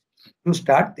us to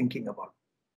start thinking about.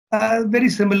 Very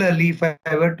similarly, if I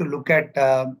were to look at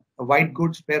white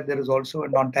goods where there is also a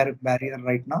non-tariff barrier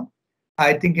right now.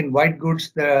 I think in white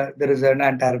goods, there is a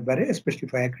non-tariff barrier, especially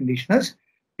for air conditioners.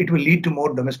 It will lead to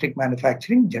more domestic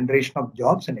manufacturing, generation of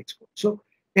jobs and export. So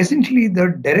essentially, the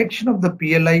direction of the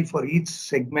PLI for each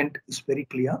segment is very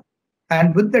clear.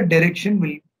 And with the direction,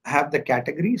 we'll have the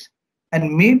categories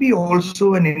and maybe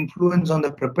also an influence on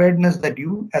the preparedness that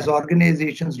you as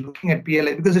organizations looking at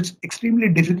PLI, because it's extremely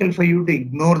difficult for you to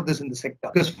ignore this in the sector.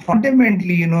 Because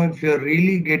fundamentally, if you're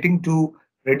really getting to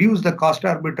reduce the cost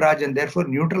arbitrage and therefore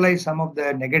neutralize some of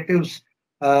the negatives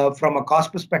from a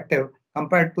cost perspective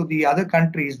compared to the other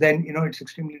countries, then it's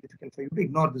extremely difficult for you to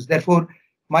ignore this. Therefore,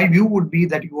 my view would be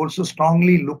that you also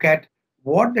strongly look at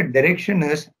what the direction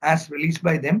is as released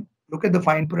by them, look at the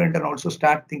fine print and also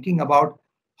start thinking about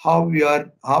how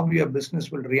your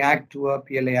business will react to a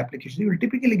PLI application. You will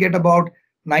typically get about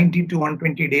 90 to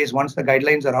 120 days once the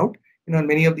guidelines are out. In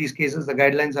many of these cases, the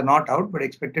guidelines are not out, but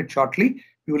expected shortly.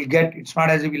 You will get, it's not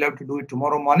as if you'll have to do it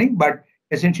tomorrow morning, but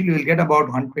essentially you'll get about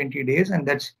 120 days, and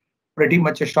that's pretty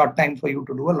much a short time for you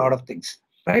to do a lot of things,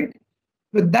 right?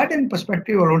 With that in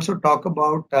perspective, I'll also talk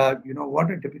about,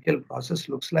 what a typical process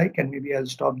looks like, and maybe I'll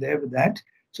stop there with that.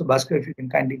 So Bhaskar, if you can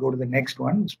kindly go to the next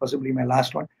one, it's possibly my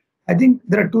last one. I think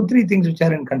there are 2-3 things which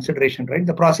are in consideration, right?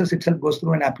 The process itself goes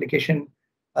through an application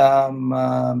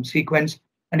sequence.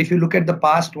 And if you look at the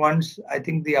past ones, I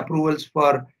think the approvals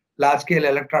for large-scale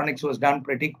electronics was done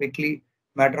pretty quickly,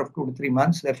 matter of 2 to 3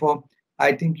 months. Therefore,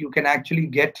 I think you can actually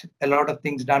get a lot of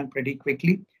things done pretty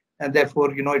quickly. And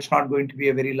therefore, it's not going to be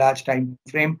a very large time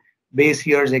frame. Base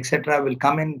years, etc., will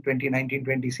come in.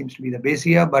 2019-20 seems to be the base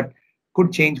year, but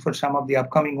could change for some of the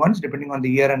upcoming ones, depending on the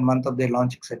year and month of their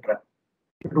launch, etc.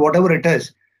 But whatever it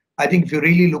is, I think if you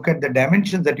really look at the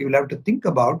dimensions that you'll have to think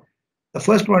about, the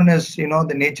first one is,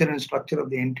 the nature and structure of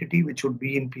the entity, which would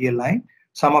be in PLI.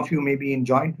 Some of you may be in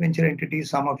joint venture entities.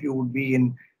 Some of you would be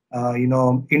in,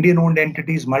 Indian-owned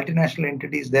entities, multinational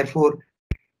entities. Therefore,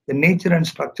 the nature and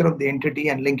structure of the entity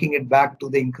and linking it back to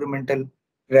the incremental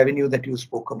revenue that you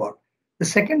spoke about. The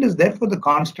second is therefore the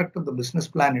construct of the business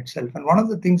plan itself. And one of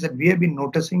the things that we have been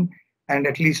noticing, and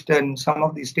at least in some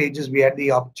of these stages, we had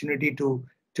the opportunity to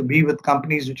be with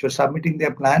companies which were submitting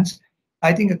their plans.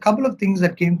 I think a couple of things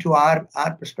that came to our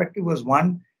perspective was,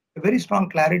 one, a very strong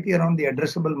clarity around the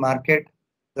addressable market,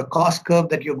 the cost curve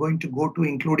that you're going to go to,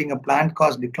 including a planned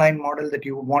cost decline model that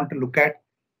you would want to look at,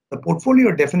 the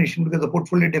portfolio definition, because the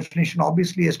portfolio definition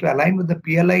obviously has to align with the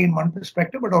PLI in one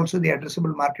perspective, but also the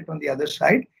addressable market on the other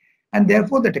side. And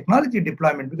therefore the technology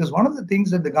deployment, because one of the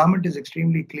things that the government is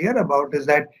extremely clear about is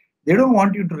that they don't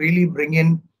want you to really bring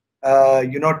in,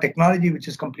 technology which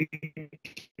is completely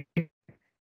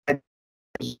the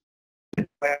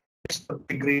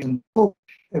big reason. So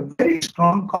a very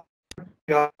strong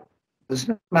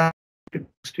business plan is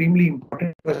extremely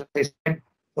important, because as I said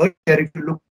earlier, if you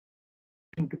look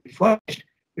into the first,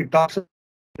 it talks about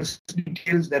the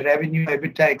details, the revenue,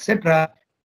 EBITDA, etc.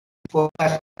 For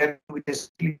which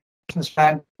is business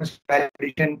plan,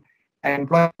 validation, and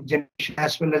employee generation,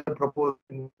 as well as the proposed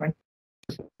investment.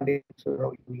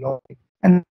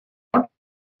 And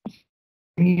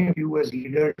many of you as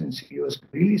leaders and CEOs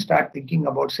really start thinking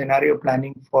about scenario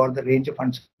planning for the range of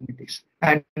uncertainties.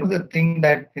 And the thing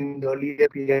that in the earlier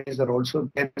periods are also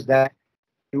there is that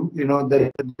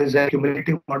there's a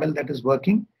cumulative model that is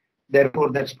working.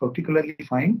 Therefore, that's particularly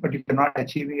fine. But if you're not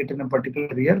achieving it in a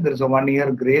particular year, there's a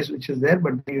 1-year grace which is there,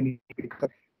 but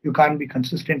you can't be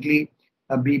consistently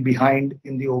be behind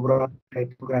in the overall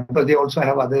program, because they also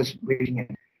have others waiting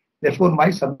in. Therefore, my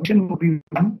submission would be,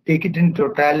 one, take it in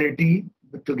totality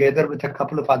together with a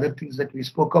couple of other things that we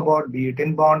spoke about, be it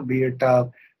inbound, be it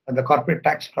the corporate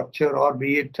tax structure, or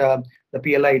be it the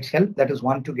PLI itself. That is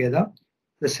one together.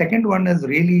 The second one is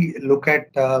really look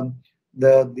at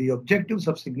the objectives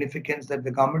of significance that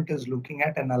the government is looking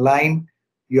at, and align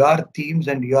your themes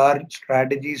and your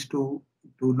strategies to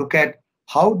look at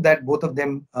how that both of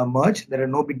them merge. There are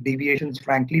no big deviations,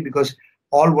 frankly, because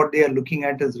all what they are looking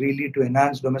at is really to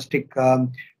enhance domestic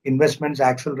investments,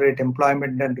 accelerate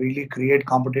employment, and really create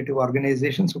competitive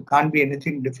organizations. So can't be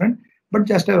anything different, but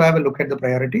just to have a look at the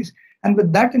priorities. And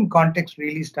with that in context,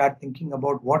 really start thinking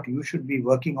about what you should be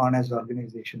working on as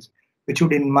organizations, which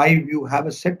would, in my view, have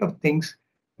a set of things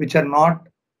which are not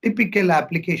typical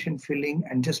application filling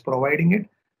and just providing it.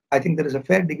 I think there is a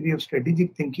fair degree of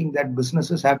strategic thinking that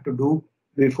businesses have to do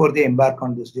before they embark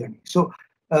on this journey. So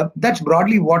that's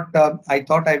broadly what I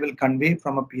thought I will convey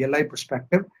from a PLI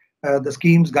perspective. The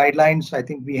schemes, guidelines, I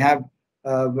think we have,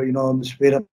 Ms.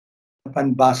 Veerappan,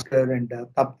 Bhaskar, and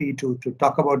Tapti to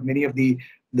talk about many of the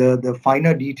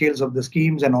finer details of the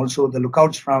schemes, and also the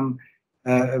lookouts from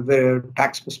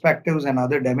tax perspectives and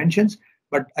other dimensions.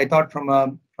 But I thought from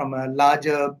a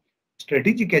larger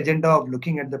strategic agenda of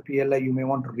looking at the PLI, you may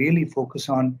want to really focus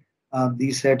on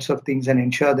these sets of things and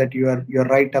ensure that you're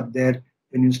right up there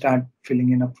when you start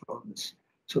filling in up for all this.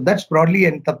 So that's broadly,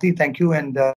 and Tapti, thank you,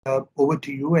 and over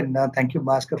to you, and thank you,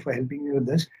 Bhaskar, for helping me with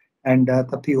this, and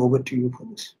Tapti, over to you for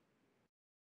this.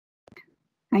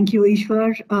 Thank you,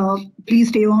 Ishwar. Please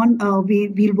stay on.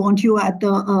 We'll want you at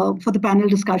the for the panel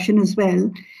discussion as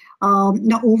well.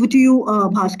 Now over to you,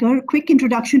 Bhaskar. Quick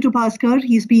introduction to Bhaskar.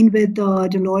 He's been with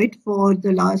Deloitte for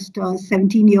the last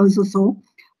 17 years or so,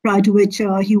 prior to which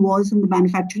he was in the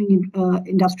manufacturing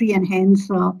industry and hence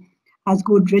has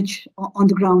good, rich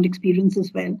on-the-ground experience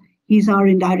as well. He's our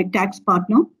indirect tax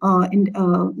partner in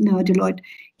Deloitte.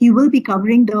 He will be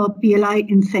covering the PLI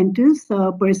incentives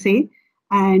per se,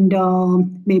 and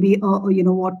maybe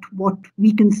what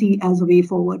we can see as a way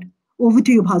forward. Over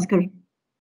to you, Bhaskar.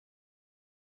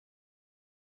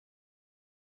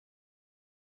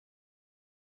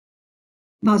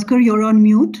 Bhaskar, you're on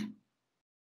mute.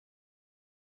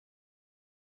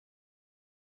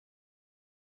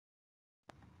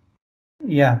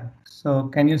 Yeah. So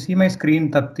can you see my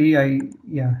screen, Tapti?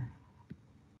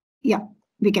 Yeah,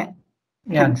 we can.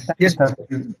 Yeah. Thanks. Yes.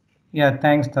 Tapti. Yeah.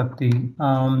 Thanks, Tapti.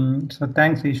 So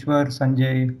thanks, Ishwar,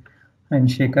 Sanjay, and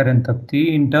Shekhar and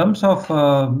Tapti. In terms of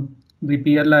the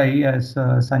PLI, as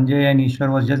Sanjay and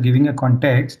Ishwar was just giving a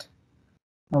context,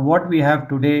 what we have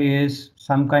today is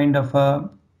some kind of a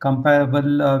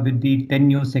comparable with the 10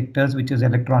 new sectors, which is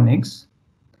electronics.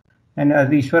 And as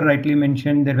Ishwar rightly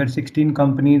mentioned, there were 16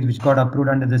 companies which got approved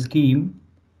under the scheme.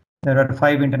 There are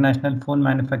 5 international phone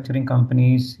manufacturing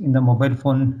companies in the mobile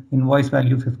phone invoice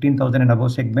value 15,000 and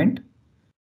above segment.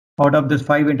 Out of these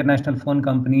 5 international phone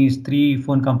companies, 3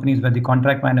 phone companies were the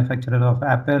contract manufacturers of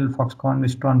Apple, Foxconn,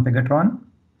 Wistron, Pegatron,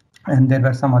 and there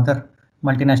were some other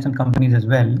multinational companies as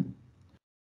well.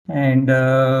 And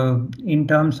in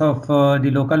terms of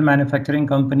the local manufacturing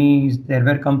companies, there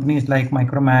were companies like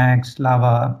Micromax,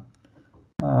 Lava,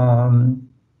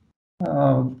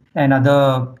 and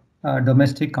other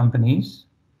domestic companies.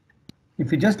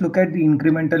 If you just look at the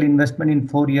incremental investment in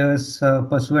 4 years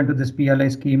pursuant to this PLI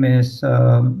scheme is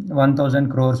 1,000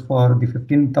 crores for the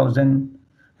 15,000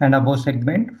 and above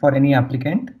segment for any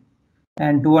applicant,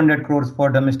 and 200 crores for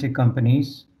domestic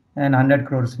companies, and 100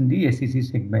 crores in the SEC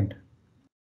segment.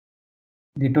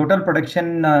 The total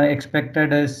production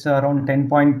expected is around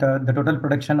the total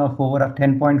production of over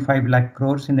 10.5 lakh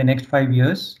crores in the next 5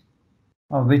 years,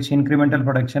 of which incremental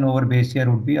production over base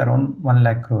year would be around 1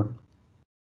 lakh crore.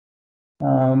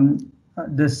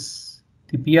 The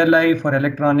PLI for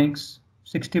electronics,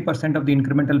 60% of the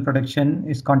incremental production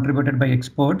is contributed by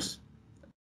exports,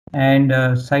 and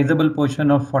a sizable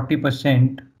portion of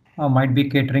 40% might be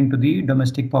catering to the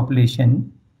domestic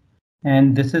population.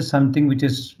 And this is something which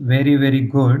is very, very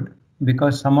good,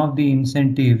 because some of the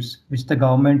incentives which the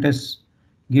government is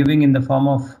giving in the form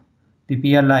of the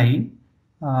PLI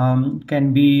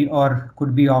can be or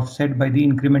could be offset by the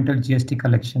incremental GST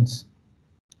collections.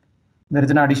 There is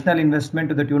an additional investment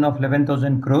to the tune of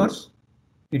 11,000 crores.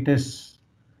 It is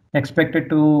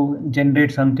expected to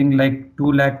generate something like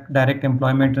 2 lakh direct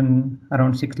employment and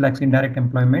around 6 lakhs indirect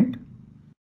employment.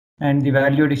 And the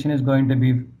value addition is going to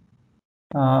be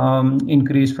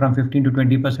increase from 15 to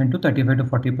 20% to 35 to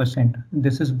 40%.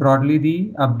 This is broadly the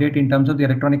update in terms of the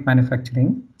electronic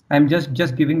manufacturing. I'm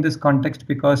just giving this context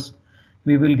because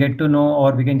we will get to know,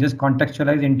 or we can just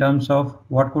contextualize in terms of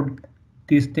what could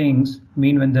these things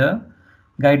mean when the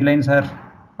guidelines are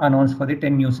announced for the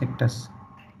 10 new sectors.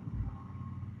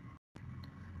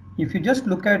 If you just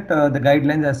look at the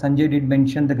guidelines, as Sanjay did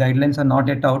mention, the guidelines are not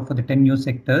yet out for the 10 new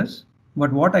sectors.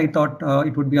 But what I thought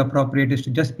it would be appropriate is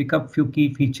to just pick up few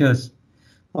key features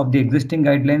of the existing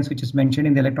guidelines, which is mentioned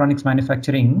in the electronics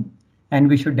manufacturing, and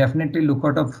we should definitely look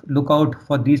out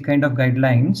for these kind of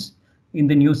guidelines in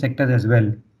the new sectors as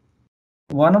well.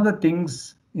 One of the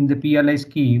things in the PLI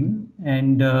scheme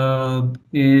and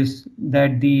is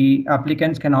that the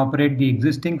applicants can operate the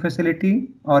existing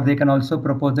facility, or they can also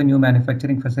propose the new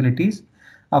manufacturing facilities.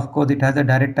 Of course, it has a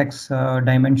direct tax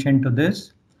dimension to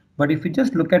this. But if you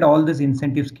just look at all these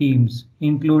incentive schemes,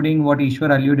 including what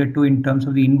Ishwar alluded to in terms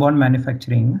of the inbound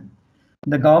manufacturing,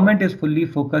 the government is fully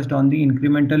focused on the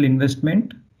incremental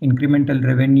investment, incremental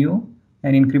revenue,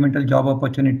 and incremental job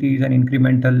opportunities and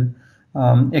incremental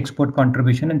export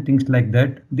contribution and things like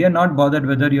that. They are not bothered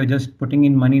whether you're just putting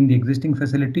in money in the existing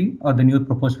facility or the new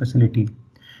proposed facility.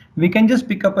 We can just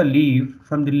pick up a leaf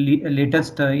from the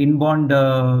latest inbound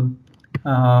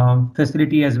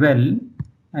facility as well.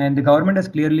 And the government has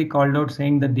clearly called out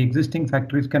saying that the existing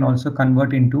factories can also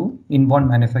convert into inbound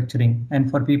manufacturing. And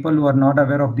for people who are not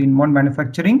aware of the inbound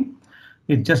manufacturing,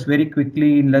 It's just very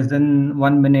quickly, in less than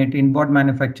 1 minute. Inbound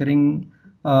manufacturing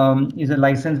is a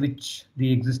license which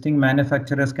the existing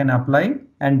manufacturers can apply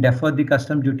and defer the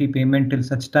custom duty payment till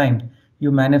such time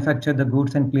you manufacture the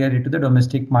goods and clear it to the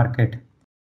domestic market.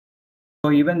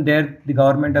 So even there, the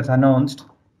government has announced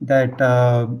that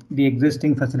the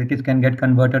existing facilities can get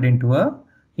converted into a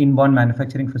inbound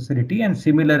manufacturing facility, and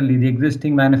similarly, the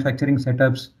existing manufacturing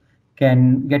setups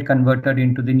can get converted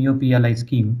into the new PLI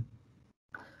scheme.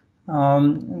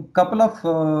 Couple of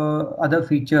other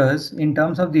features in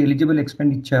terms of the eligible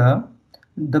expenditure.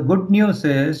 The good news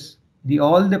is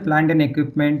all the plant and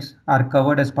equipments are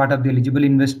covered as part of the eligible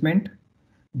investment.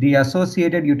 The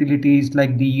associated utilities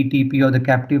like the ETP or the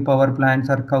captive power plants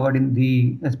are covered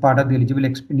as part of the eligible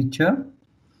expenditure.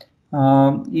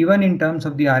 Even in terms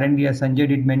of the R&D, as Sanjay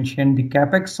did mention, the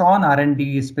capex on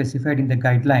R&D is specified in the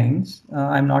guidelines.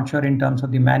 I'm not sure in terms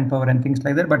of the manpower and things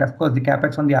like that, but of course the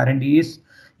capex on the R&D is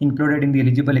included in the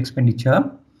eligible expenditure,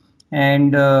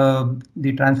 and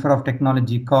the transfer of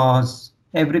technology costs,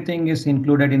 everything is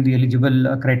included in the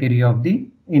eligible criteria of the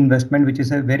investment, which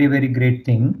is a very, very great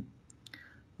thing.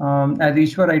 As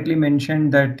Ishwar rightly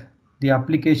mentioned, that the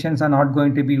applications are not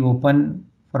going to be open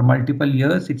for multiple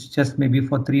years. It's just maybe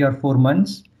for 3 or 4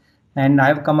 months. And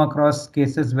I've come across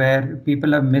cases where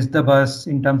people have missed the bus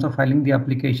in terms of filing the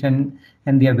application,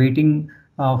 and they are waiting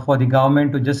for the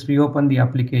government to just reopen the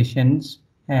applications,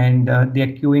 and they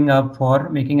are queuing up for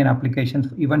making an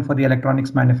application even for the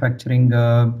electronics manufacturing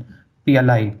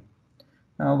PLI.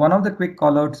 One of the quick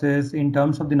callouts is in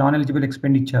terms of the non-eligible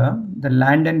expenditure, the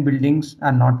land and buildings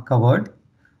are not covered.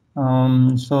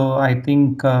 So I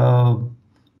think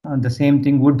the same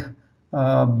thing would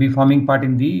be forming part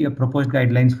in the proposed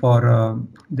guidelines for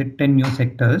the 10 new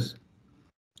sectors.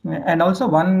 And also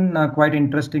one quite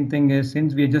interesting thing is,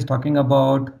 since we are just talking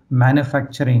about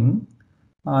manufacturing,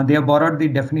 they have borrowed the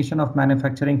definition of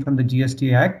manufacturing from the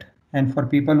GST Act. And for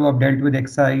people who have dealt with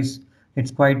excise,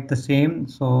 it's quite the same.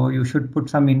 So you should put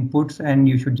some inputs and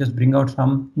you should just bring out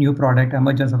some new product.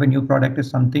 Emergence of a new product is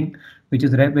something which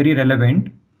is very relevant.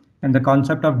 And the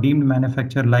concept of deemed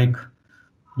manufacture, like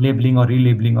labeling or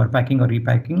relabeling or packing or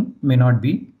repacking, may not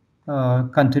be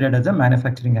considered as a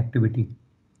manufacturing activity.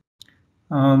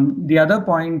 The other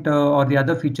point or the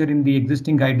other feature in the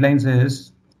existing guidelines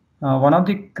is one of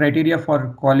the criteria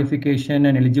for qualification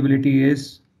and eligibility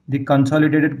is the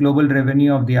consolidated global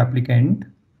revenue of the applicant.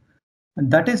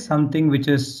 That is something which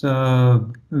is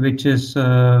important.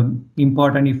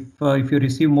 If you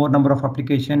receive more number of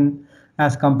application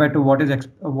as compared to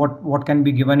what can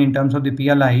be given in terms of the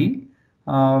PLI,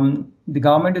 the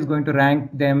government is going to rank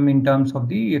them in terms of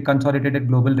the consolidated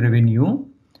global revenue.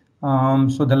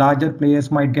 So the larger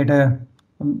players might get a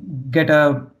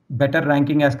better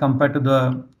ranking as compared to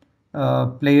the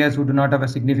players who do not have a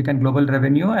significant global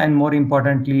revenue. And more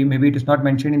importantly, maybe it is not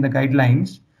mentioned in the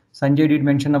guidelines, Sanjay did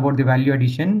mention about the value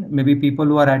addition. Maybe people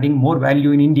who are adding more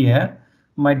value in India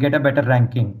might get a better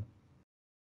ranking.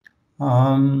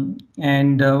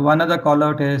 And one other call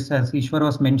out is, as Ishwar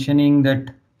was mentioning,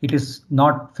 that it is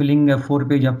not filling a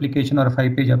 4-page application or a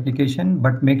 5-page application,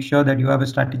 but make sure that you have a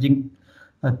strategic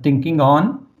thinking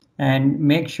on, and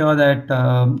make sure that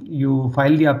you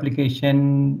file the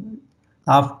application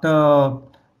after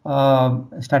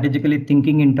strategically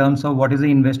thinking in terms of what is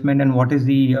the investment and what is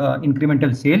the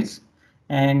incremental sales,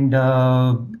 and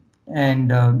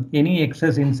any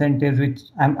excess incentives, which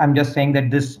I'm just saying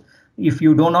that this, if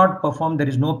you do not perform, there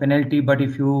is no penalty, but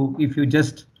if you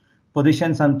just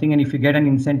position something and if you get an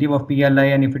incentive of PLI,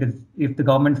 and if the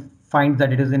government finds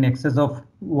that it is in excess of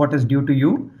what is due to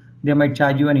you, they might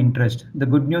charge you an interest. The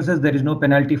good news is there is no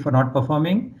penalty for not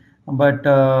performing, but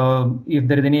if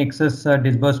there is any excess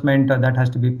disbursement, that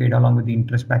has to be paid along with the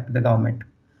interest back to the government.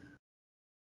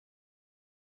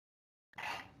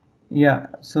 Yeah,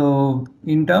 so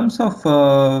in terms of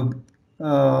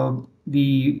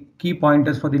the key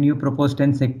pointers for the new proposed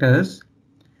 10 sectors,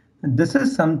 this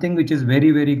is something which is very,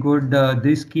 very good.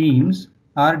 These schemes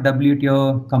are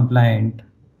WTO compliant.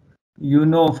 You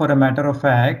know, for a matter of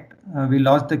fact, we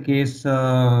lost the case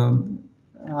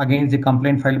against the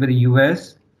complaint filed by the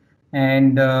US,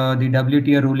 and the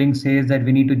WTO ruling says that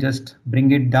we need to just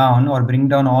bring it down, or bring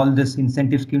down all these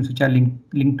incentive schemes which are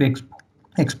linked to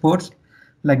exports,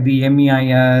 like the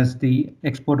MEIS, the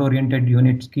export-oriented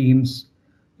unit schemes,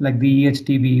 like the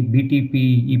EHTB,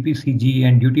 BTP, EPCG,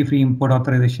 and duty-free import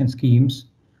authorization schemes.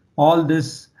 All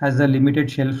this has a limited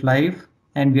shelf life,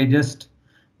 and we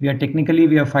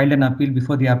have filed an appeal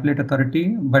before the appellate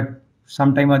authority, but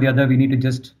sometime or the other we need to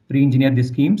just re-engineer the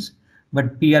schemes.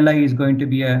 But PLI is going to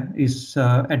be a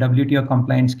WTO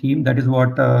compliant scheme. That is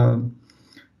what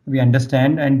we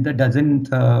understand, and that doesn't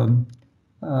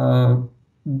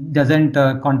doesn't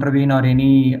contravene or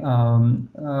any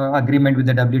agreement with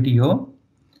the WTO.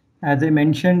 As I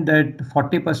mentioned, that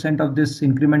 40% of this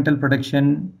incremental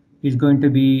production is going to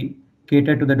be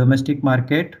catered to the domestic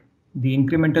market. The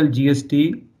incremental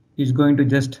GST is going to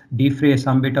just defray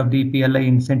some bit of the PLI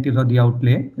incentives or the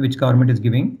outlay which government is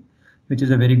giving, which is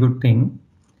a very good thing.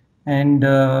 And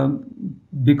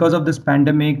because of this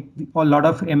pandemic, a lot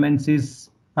of MNCs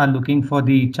are looking for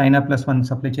the China plus one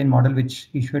supply chain model, which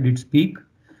Ishwar did speak.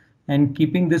 And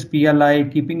keeping this PLI,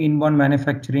 keeping inbound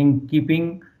manufacturing,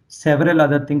 keeping several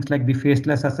other things like the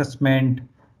faceless assessment,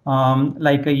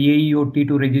 like a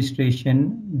AEO-T2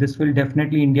 registration, this will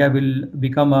definitely, India will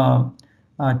become a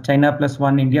China plus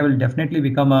one. India will definitely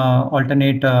become a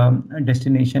alternate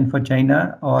destination for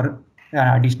China or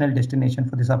additional destination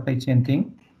for the supply chain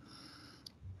thing.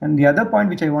 And the other point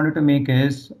which I wanted to make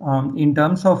is in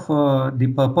terms of the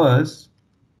purpose,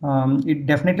 it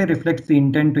definitely reflects the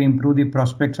intent to improve the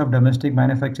prospects of domestic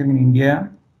manufacturing in India.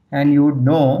 And you would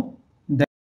know that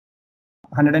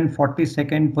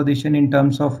 142nd position in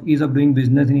terms of ease of doing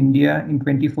business in India in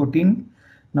 2014.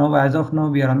 Now, as of now,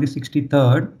 we are on the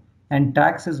 63rd. And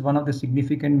tax is one of the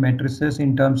significant matrices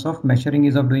in terms of measuring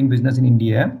ease of doing business in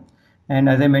India. And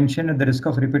as I mentioned, at the risk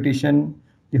of repetition,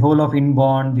 the whole of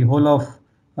inbound, the whole of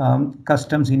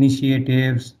customs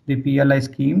initiatives, the PLI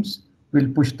schemes will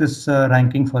push this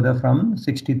ranking further from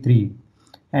 63.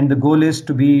 And the goal is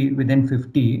to be within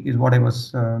 50 is what I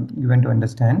was given to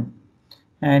understand.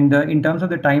 And in terms of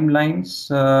the timelines,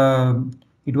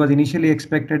 it was initially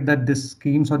expected that this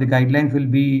schemes or the guidelines will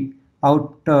be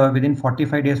out within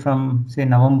 45 days from, say,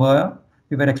 November.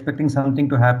 We were expecting something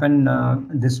to happen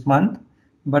this month.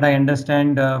 But I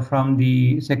understand from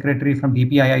the secretary from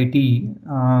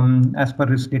BCIC, as per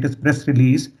his latest press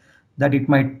release, that it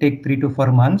might take 3 to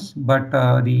 4 months, but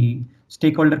the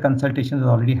stakeholder consultations has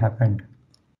already happened.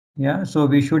 Yeah, so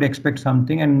we should expect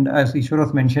something. And as Ishwar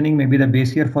was mentioning, maybe the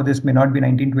base year for this may not be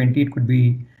 1920, it could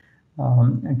be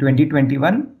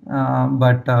 2021,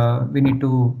 but we need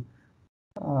to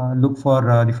look for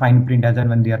the fine print as and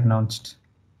when they are announced.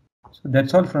 So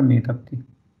that's all from me, Tapti.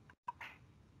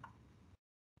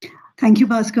 Thank you,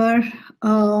 Bhaskar.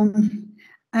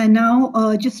 And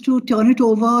now just to turn it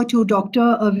over to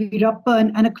Dr.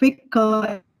 Veerappan and a quick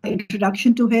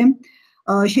introduction to him.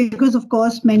 Shekhar's, of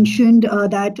course, mentioned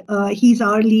that he's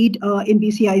our lead in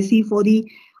BCIC for the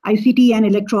ICT and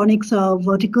electronics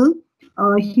vertical.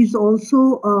 He's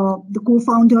also the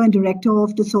co-founder and director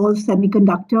of Dassault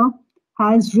Semiconductor,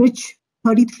 has rich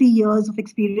 33 years of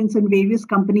experience in various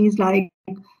companies like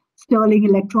Sterling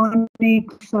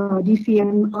Electronics,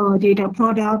 DCM Data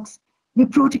Products,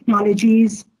 Wipro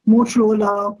Technologies,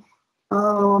 Motorola,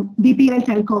 BPL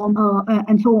Telecom,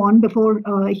 and so on before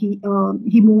he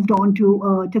moved on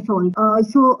to Dassault.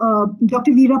 So,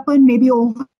 Dr. Veerappan, maybe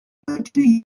over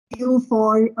to you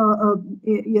for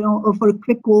for a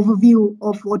quick overview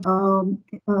of what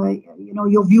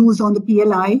your views on the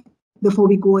PLI before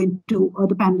we go into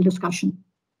the panel discussion.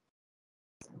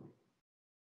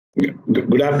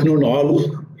 Good afternoon,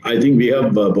 all. I think we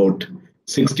have about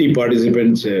 60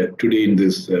 participants today in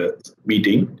this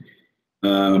meeting.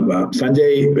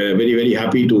 Sanjay, very, very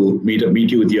happy to meet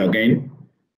you with you again.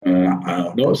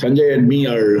 Sanjay and me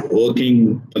are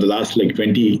working for the last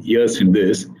 20 years in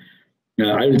this.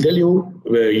 I will tell you,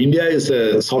 India is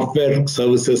a software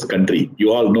services country.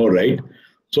 You all know, right?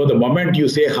 So the moment you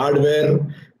say hardware,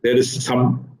 there is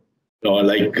some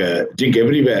jig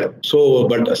everywhere. So,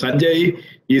 but Sanjay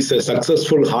is a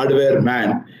successful hardware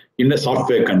man in a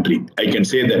software country. I can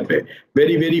say that way.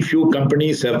 Very, very few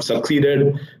companies have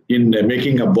succeeded in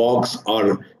making a box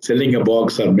or selling a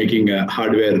box or making a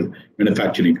hardware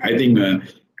manufacturing. I think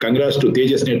congrats to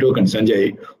Tejas Network and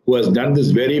Sanjay, who has done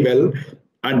this very well.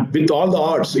 And with all the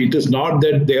odds, it is not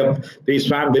that they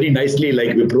swam very nicely like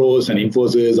Wipros and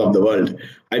Infosys of the world.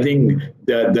 I think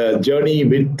the journey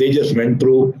which Tejas went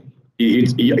through,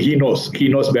 he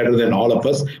knows better than all of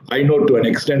us. I know to an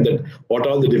extent that what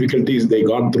all the difficulties they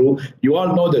gone through. You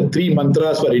all know the 3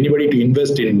 mantras for anybody to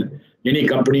invest in any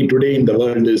company today in the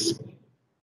world is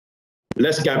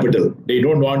less capital. They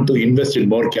don't want to invest in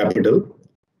more capital.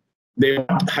 They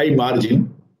want high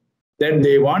margin. Then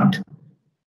they want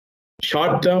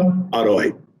short-term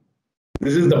ROI.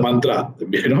 This is the mantra.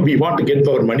 We want to get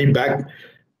our money back,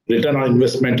 return on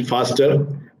investment faster.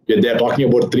 They are talking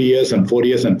about 3 years and 4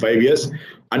 years and 5 years.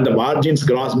 And the margins,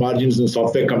 gross margins in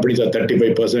software companies are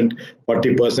 35%,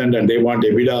 40%, and they want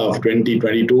EBITDA of 20,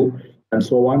 22, and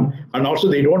so on. And also,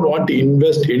 they don't want to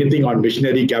invest anything on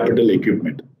machinery, capital,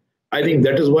 equipment. I think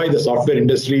that is why the software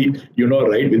industry,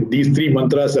 right, with these three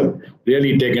mantras have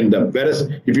really taken them. Whereas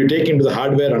if you take into the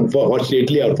hardware,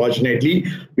 unfortunately or fortunately,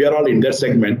 we are all in that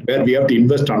segment where we have to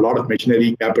invest on a lot of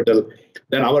machinery, capital.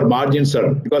 Then our margins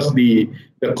are, because the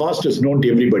cost is known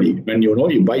to everybody. When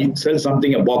you sell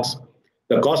something, a box,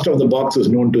 the cost of the box is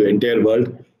known to the entire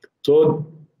world. So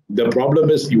the problem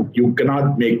is you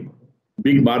cannot make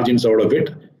big margins out of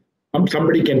it.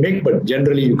 Somebody can make, but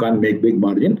generally you can't make big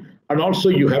margin. And also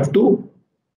you have to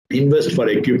invest for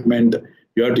equipment.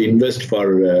 You have to invest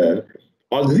for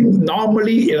all the things.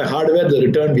 Normally in a hardware, the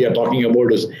return we are talking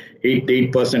about is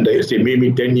 8%, I say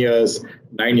maybe 10 years,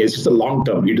 9 years. It's a long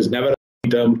term. It is never a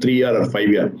term, 3 year or 5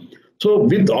 year. So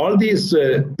with all these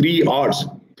three odds,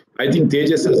 I think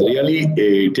Tejas has really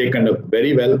taken up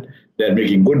very well. They're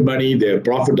making good money. They're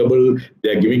profitable.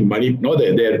 They're giving money.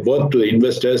 They're worth to the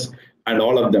investors and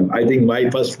all of them. I think my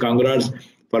first congrats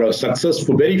for a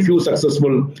successful, very few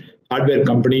successful hardware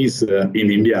companies in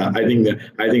India. I think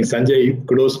Sanjay,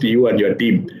 kudos to you and your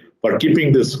team for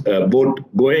keeping this boat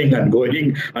going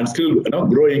and still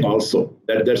growing also.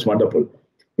 That's wonderful.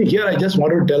 Here I just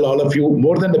want to tell all of you,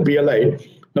 more than the PLI,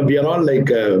 we are all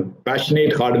like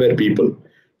passionate hardware people.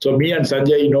 So me and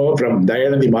Sanjay, from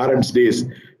Dayanandi Maran's days,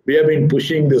 we have been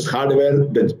pushing this hardware.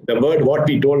 The word what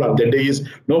we told on that day is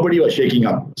nobody was shaking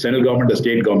up, central government or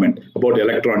state government, about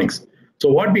electronics. So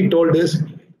what we told is,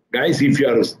 guys, if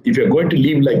you're going to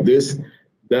live like this,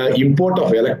 the import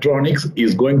of electronics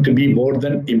is going to be more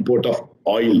than import of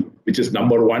oil, which is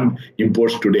number one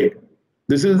imports today.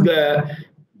 This is the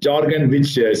jargon which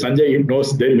Sanjay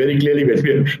knows very, very clearly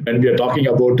when we are talking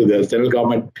about the central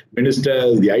government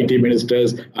ministers, the IT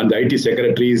ministers, and the IT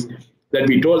secretaries, that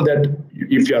we told that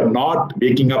if you are not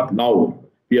waking up now,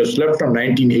 we have slept from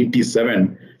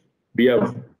 1987, we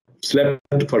have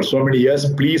slept for so many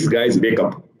years, please guys, wake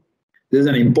up. This is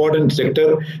an important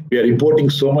sector. We are importing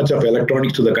so much of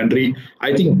electronics to the country.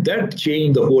 I think that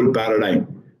changed the whole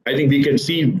paradigm. I think we can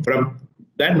see from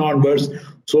then onwards,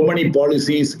 so many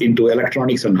policies into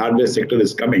electronics and hardware sector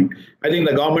is coming. I think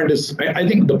the government is, I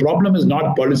think the problem is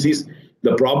not policies,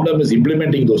 the problem is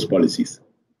implementing those policies.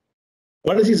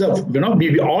 Policies of,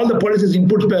 all the policies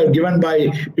inputs were given by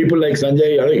people like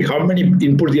Sanjay. How many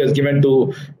inputs he has given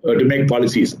to make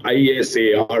policies?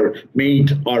 ISA or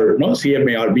MEET or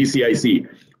CMA or BCIC.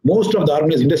 Most of the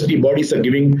organized industry bodies are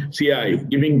giving CI,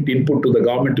 giving input to the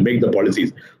government to make the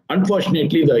policies.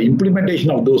 Unfortunately, the implementation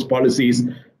of those policies,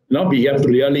 we have to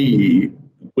really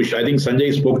push. I think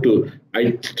Sanjay spoke to,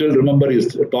 I still remember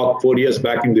his talk 4 years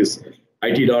back in this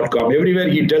IT.com. Everywhere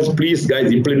he tells, please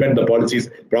guys, implement the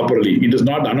policies properly. It is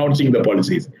not announcing the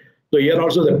policies. So here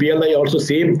also the PLI also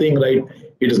same thing, right?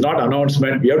 It is not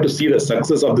announcement. We have to see the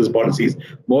success of these policies.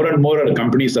 More and more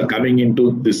companies are coming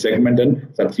into this segment and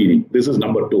succeeding. This is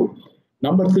number 2.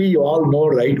 Number 3, you all know,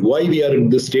 right, why we are in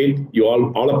this state. You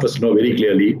all of us know very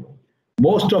clearly.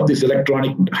 Most of this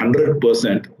electronic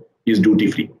 100% is duty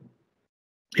free.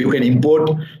 You can import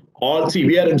all. See,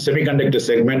 we are in semiconductor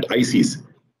segment, ICs.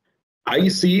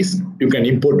 ICs, you can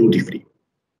import duty-free.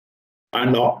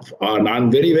 And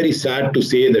I'm very, very sad to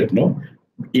say that,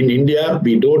 in India,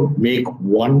 we don't make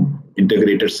one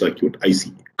integrated circuit,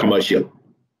 IC, commercial.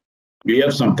 We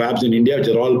have some fabs in India, which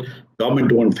are all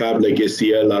government-owned fab like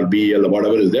SCL or BL or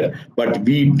whatever is there, but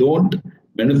we don't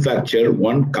manufacture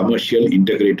one commercial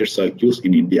integrated circuits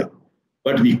in India.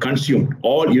 But we consume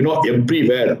all,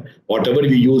 everywhere, whatever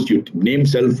we use, you name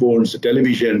cell phones,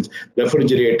 televisions,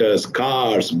 refrigerators,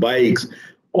 cars, bikes,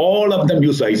 all of them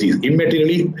use ICs.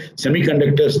 Immaterially,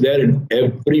 semiconductors, they're in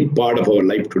every part of our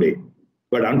life today.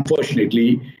 But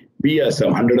unfortunately, we are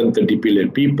some 130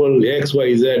 billion people, X,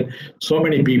 Y, Z, so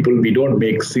many people, we don't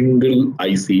make single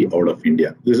IC out of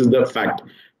India. This is the fact.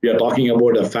 We are talking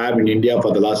about a fab in India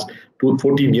for the last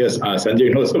 14 years.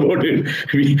 Sanjay knows about it.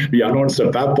 We announced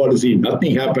a fab policy.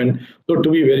 Nothing happened. So to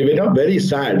be very, very, very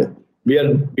sad, we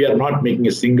are not making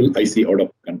a single IC out of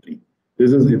the country.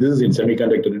 This is in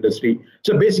semiconductor industry.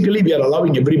 So basically, we are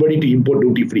allowing everybody to import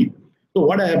duty free. So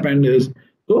what happened is,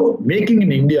 so making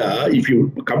in India, if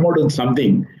you come out with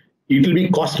something, it will be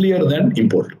costlier than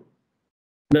import.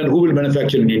 Then who will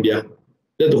manufacture in India?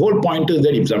 The whole point is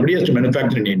that if somebody has to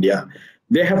manufacture in India,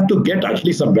 they have to get at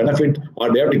least some benefit,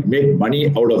 or they have to make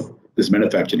money out of this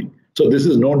manufacturing. So this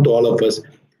is known to all of us.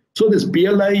 So this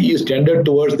PLI is tended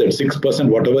towards that 6%,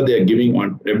 whatever they are giving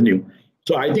on revenue.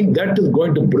 So I think that is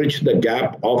going to bridge the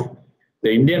gap of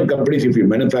the Indian companies. If you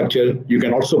manufacture, you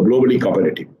can also globally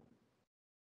competitive.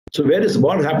 So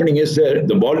what's happening is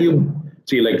the volume,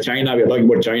 see, like China, we are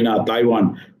talking about China,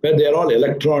 Taiwan, where they're all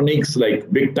electronics like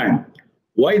big time.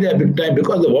 Why they're big time?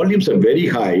 Because the volumes are very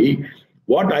high.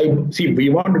 what I see, we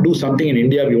want to do something in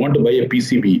India, we want to buy a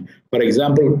PCB. For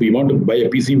example, we want to buy a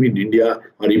PCB in India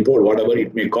or import whatever,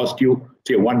 it may cost you,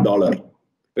 say, $1.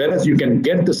 Whereas you can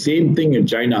get the same thing in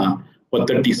China for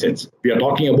 30 cents. We are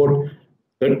talking about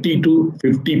 30 to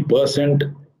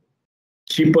 50%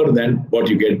 cheaper than what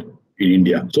you get in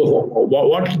India. So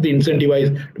what is the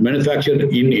incentivize to manufacture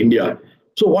in India?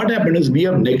 So what happened is we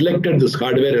have neglected this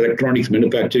hardware electronics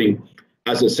manufacturing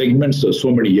as a segment for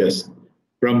so many years.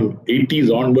 From 80s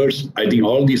onwards, I think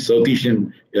all these Southeast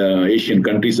Asian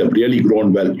countries have really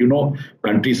grown well. You know,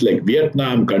 countries like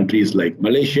Vietnam, countries like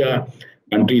Malaysia,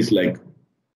 countries like,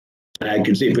 I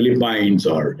can say, Philippines,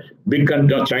 or big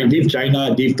countries, leave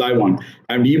China, leave Taiwan,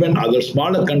 and even other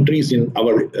smaller countries in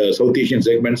our South Asian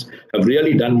segments have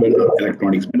really done well in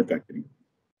electronics manufacturing.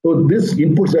 So these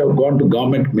inputs have gone to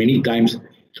government many times,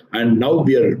 and now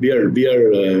we are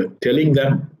telling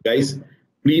them, guys,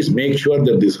 please make sure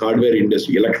that this hardware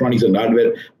industry, electronics and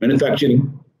hardware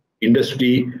manufacturing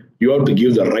industry, you have to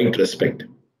give the right respect.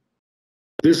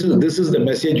 This is the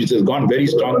message which has gone very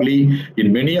strongly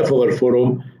in many of our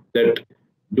forum, that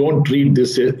don't treat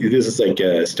this is like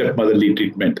a stepmotherly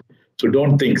treatment. So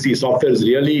don't think, see, software is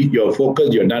really, you're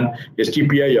focused, you're done,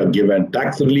 STPI, you're given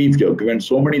tax relief, you're given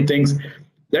so many things.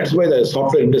 That's why the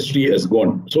software industry has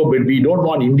gone. So but we don't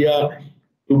want India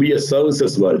to be a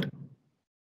services world.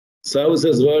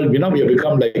 Services world, you know, we have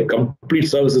become like a complete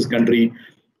services country.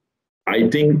 I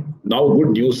think now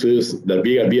good news is that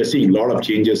we are seeing a lot of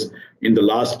changes in the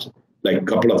last like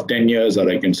couple of 10 years, or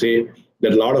I can say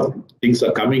that a lot of things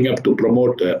are coming up to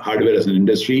promote hardware as an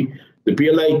industry. The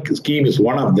PLI scheme is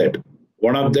one of that,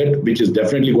 which is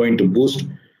definitely going to boost.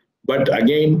 But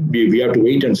again, we have to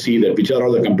wait and see that which are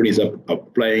all the companies are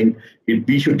applying.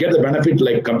 We should get the benefit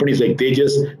like companies like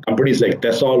Tejas, companies like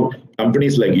Tesol,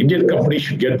 companies like Indian companies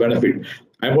should get benefit.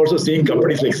 I'm also seeing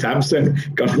companies like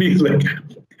Samsung, companies like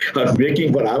are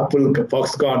making for Apple,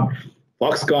 Foxconn,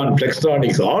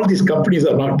 Flextronics. All these companies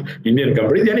are not Indian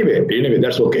companies. Anyway,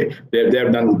 that's okay. They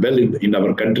have done well in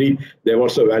our country. They're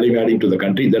also value adding to the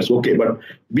country. That's okay. But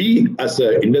we as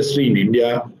an industry in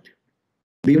India,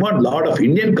 we want a lot of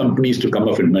Indian companies to come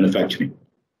up in manufacturing,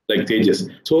 like Tejas.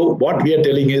 So what we are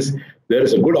telling is there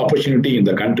is a good opportunity in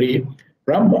the country.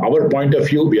 From our point of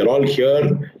view, we are all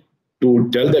here to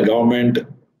tell the government,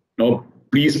 no,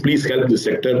 please help this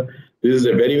sector. This is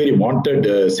a very, very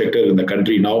wanted sector in the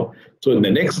country now. So in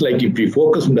the next, like if we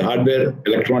focus on the hardware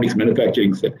electronics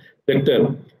manufacturing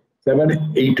sector,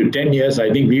 7, 8 to 10 years,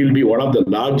 I think we will be one of the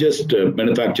largest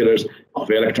manufacturers of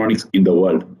electronics in the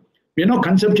world. You know,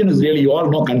 consumption is really, you all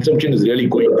know consumption is really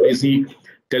going crazy.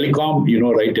 Telecom, you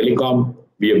know, right? Telecom,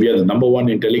 we are the number one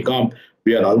in telecom.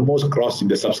 We are almost crossing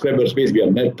the subscriber space. We are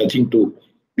not touching to,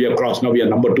 we are crossed now. We are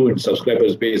number 2 in subscriber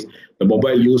space. The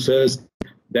mobile users,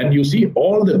 then you see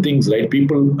all the things, right?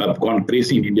 People have gone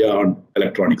crazy in India on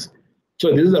electronics.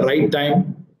 So this is the right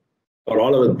time for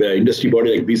all of the industry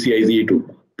body like BCIC to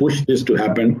push this to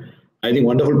happen. I think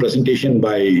wonderful presentation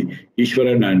by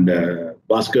Ishwaran and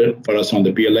Bhaskar for us on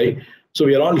the PLI. So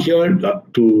we are all here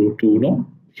to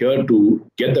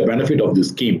get the benefit of this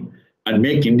scheme and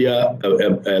make India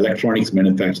a electronics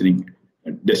manufacturing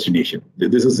destination.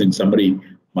 This is in summary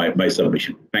my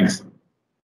submission. Thanks.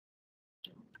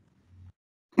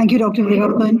 Thank you, Dr.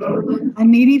 Veerappan. And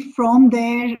maybe from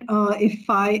there,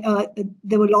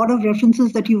 there were a lot of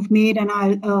references that you've made, and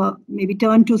I'll maybe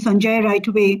turn to Sanjay right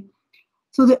away.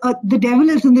 So the devil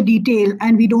is in the detail,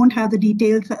 and we don't have the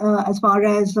details as far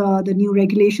as the new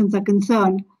regulations are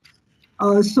concerned.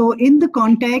 So in the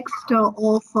context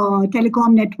of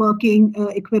telecom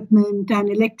networking equipment and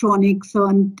electronics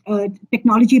and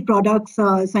technology products,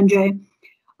 Sanjay,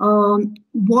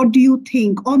 what do you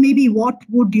think, or maybe what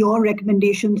would your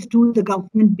recommendations to the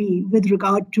government be with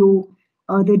regard to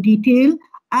the detail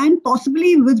and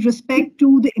possibly with respect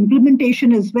to the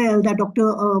implementation as well that Dr.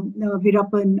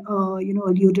 Veerappan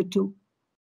alluded to,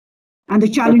 and the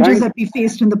challenges that we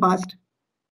faced in the past?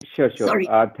 Sure. Sorry.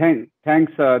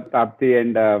 Thanks, Tapti,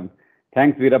 and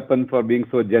thanks, Veerappan, for being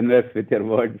so generous with your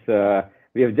words.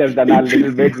 We have just done a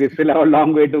little bit. We still have a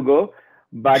long way to go.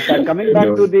 But coming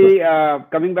back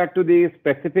to the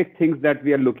specific things that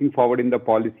we are looking forward in the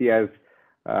policy, as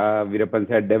Veerappan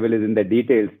said, devil is in the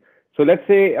details. So let's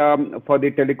say for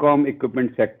the telecom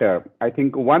equipment sector, I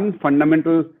think one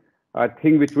fundamental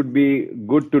thing which would be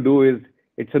good to do is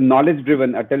it's a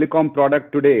knowledge-driven. A telecom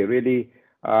product today really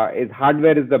is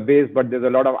hardware is the base, but there's a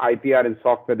lot of IPR and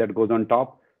software that goes on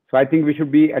top. So I think we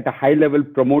should be at a high level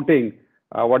promoting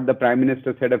what the Prime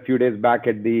Minister said a few days back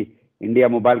at the India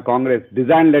Mobile Congress,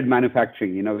 design-led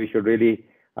manufacturing. You know, we should really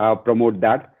promote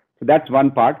that. So that's one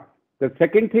part. The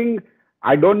second thing,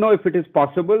 I don't know if it is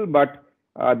possible, but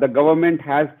the government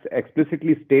has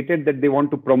explicitly stated that they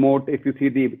want to promote, if you see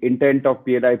the intent of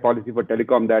PLI policy for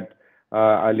telecom that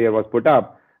earlier was put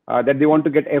up, that they want to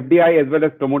get FDI as well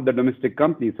as promote the domestic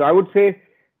companies. So I would say,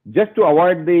 just to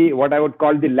avoid the what I would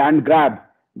call the land grab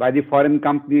by the foreign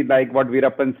company, like what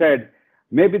Veerappan said,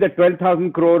 maybe the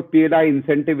 12,000 crore PLI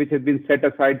incentive which has been set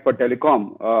aside for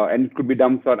telecom, and it could be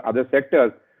done for other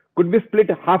sectors, could be split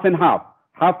half and half.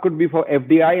 Half could be for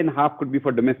FDI and half could be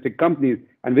for domestic companies.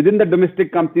 And within the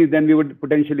domestic companies, then we would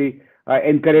potentially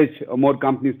encourage more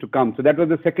companies to come. So that was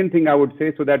the second thing I would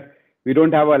say, so that we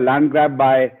don't have a land grab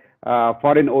by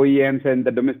foreign OEMs and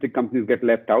the domestic companies get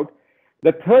left out.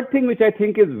 The third thing which I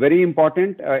think is very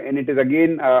important, and it is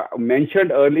again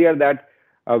mentioned earlier, that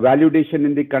value addition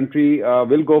in the country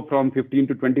will go from 15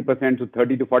 to 20% to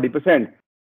 30 to 40%.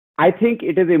 I think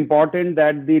it is important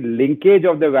that the linkage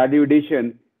of the value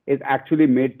addition is actually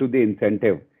made to the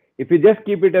incentive. If you just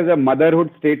keep it as a motherhood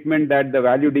statement that the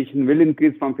value addition will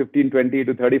increase from 15, 20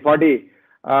 to 30, 40,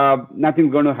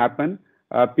 nothing's going to happen.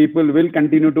 People will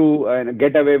continue to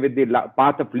get away with the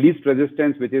path of least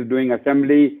resistance, which is doing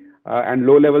assembly and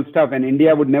low-level stuff. And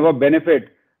India would never benefit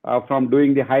from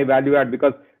doing the high value add,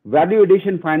 because value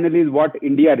addition finally is what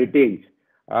India retains.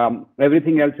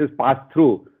 Everything else is passed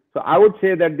through. So I would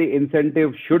say that the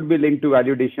incentive should be linked to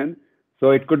value addition. So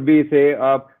it could be, say,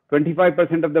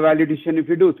 25% of the value addition if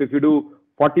you do. So if you do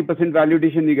 40% value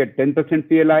addition, you get 10%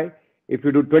 PLI. If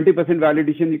you do 20% value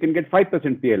addition, you can get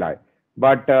 5% PLI.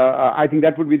 But I think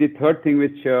that would be the third thing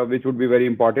which would be very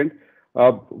important.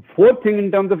 Fourth thing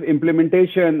in terms of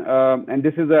implementation, and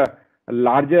this is a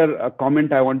larger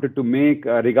comment I wanted to make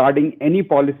regarding any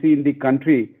policy in the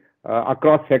country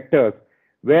across sectors,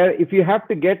 where if you have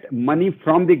to get money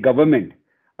from the government,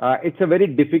 it's a very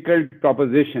difficult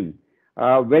proposition.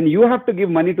 When you have to give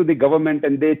money to the government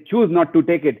and they choose not to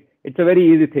take it, it's a very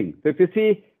easy thing. So if you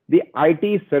see the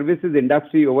IT services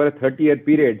industry over a 30-year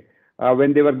period,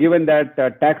 when they were given that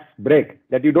tax break,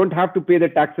 that you don't have to pay the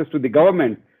taxes to the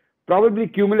government, probably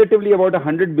cumulatively about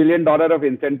 $100 billion of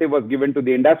incentive was given to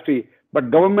the industry, but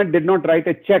government did not write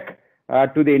a check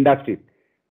to the industry.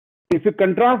 If you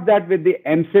contrast that with the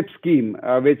MSIP scheme,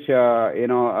 which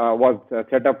was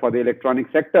set up for the electronic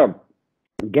sector,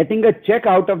 getting a check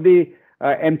out of the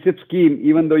MSIP scheme,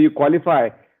 even though you qualify,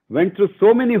 went through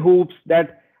so many hoops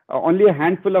that only a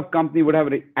handful of companies would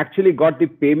have actually got the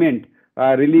payment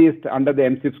released under the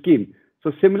MSIP scheme.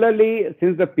 So similarly,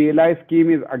 since the PLI scheme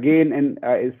is again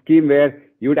a scheme where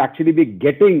you would actually be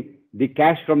getting the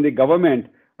cash from the government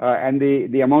and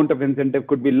the amount of incentive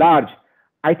could be large,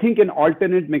 I think an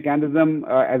alternate mechanism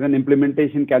as an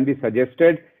implementation can be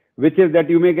suggested, which is that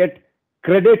you may get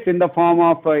credits in the form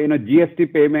of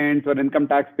GST payments or income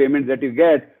tax payments that you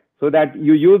get, so that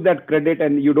you use that credit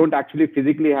and you don't actually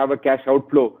physically have a cash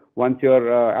outflow once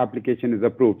your application is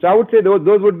approved. So I would say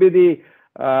those would be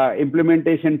the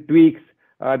implementation tweaks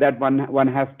that one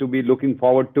has to be looking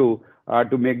forward to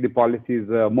make the policies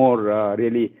more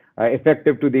really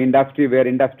effective to the industry, where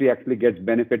industry actually gets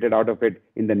benefited out of it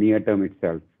in the near term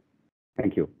itself.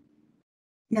 Thank you.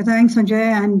 Yeah, thanks,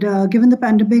 Sanjay. And given the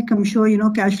pandemic, I'm sure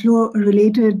cash flow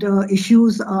related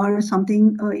issues are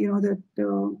something that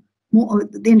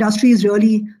the industry is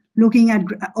really looking at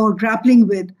or grappling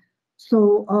with.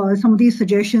 So some of these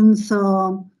suggestions,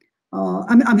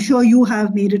 I'm sure you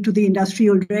have made it to the industry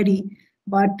already,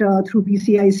 but through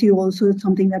BCIC also, it's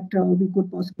something that we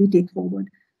could possibly take forward.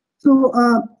 So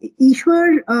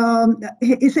Ishwar,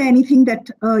 is there anything that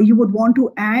you would want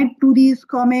to add to these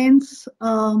comments?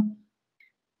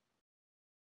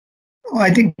 I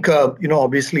think,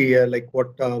 obviously, like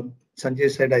what Sanjay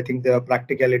said, I think the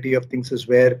practicality of things is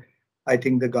where I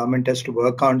think the government has to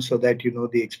work on, so that,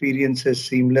 the experience is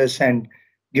seamless. And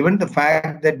given the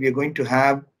fact that we are going to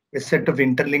have a set of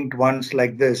interlinked ones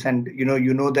like this, and,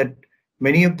 that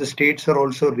many of the states are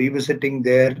also revisiting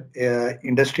their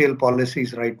industrial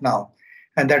policies right now.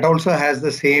 And that also has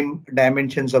the same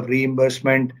dimensions of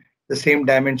reimbursement, the same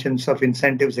dimensions of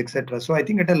incentives, etc. So I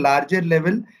think at a larger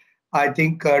level, I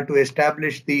think to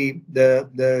establish the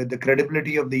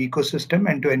credibility of the ecosystem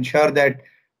and to ensure that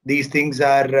these things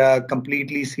are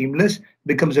completely seamless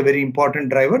becomes a very important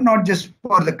driver, not just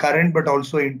for the current, but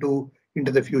also into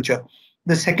the future.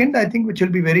 The second, I think, which will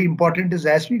be very important is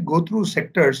as we go through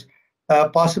sectors,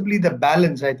 possibly the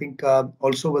balance, I think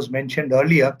also was mentioned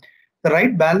earlier, the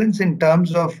right balance in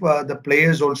terms of the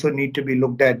players also need to be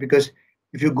looked at, because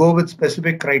if you go with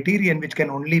specific criterion, which can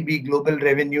only be global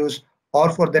revenues, or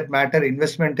for that matter,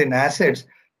 investment in assets,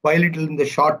 while it will in the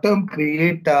short term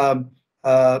create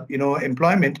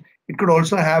employment, it could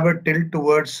also have a tilt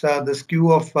towards the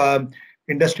skew of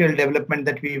industrial development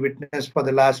that we witnessed for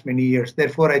the last many years.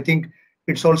 Therefore, I think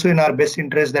it's also in our best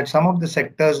interest that some of the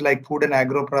sectors like food and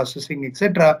agro processing,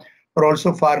 etc., are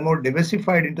also far more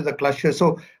diversified into the cluster.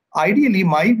 So ideally,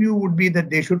 my view would be that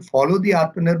they should follow the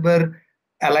Atmanirbhar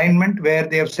alignment where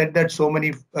they have said that so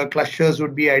many clusters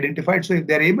would be identified. So if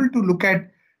they're able to look at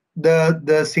the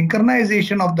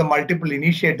synchronization of the multiple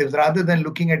initiatives rather than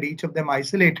looking at each of them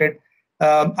isolated,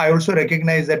 I also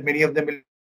recognize that many of them will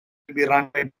be run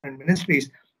by different ministries,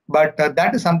 but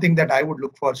that is something that I would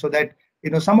look for, so that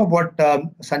some of what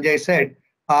Sanjay said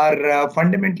are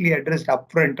fundamentally addressed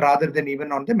upfront rather than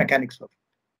even on the mechanics of it.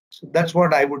 So that's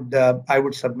what I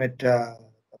would submit.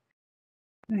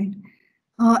 Right.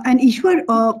 And Ishwar,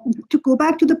 to go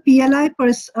back to the PLI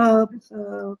per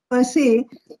se,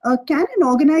 can an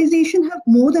organization have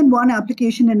more than one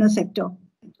application in a sector?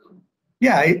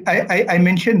 Yeah, I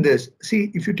mentioned this.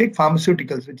 See, if you take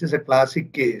pharmaceuticals, which is a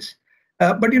classic case,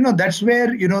 but that's where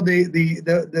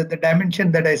the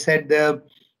dimension that I said,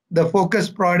 the focus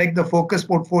product, the focus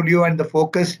portfolio, and the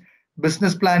focus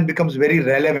business plan becomes very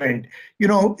relevant.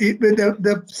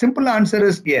 The simple answer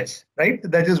is yes, right?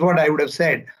 That is what I would have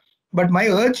said. But my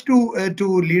urge to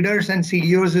leaders and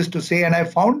CEOs is to say, and I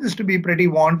found this to be pretty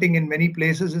wanting in many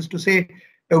places, is to say,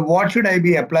 what should I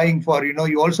be applying for?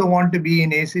 You also want to be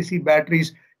in ACC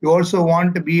batteries. You also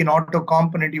want to be in auto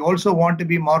component. You also want to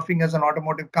be morphing as an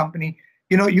automotive company.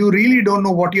 You really don't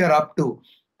know what you're up to.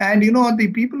 And,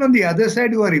 the people on the other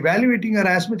side who are evaluating are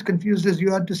as much confused as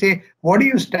you are to say, what do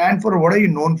you stand for? What are you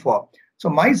known for? So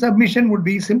my submission would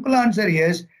be simple answer,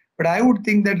 yes. But I would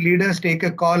think that leaders take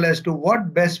a call as to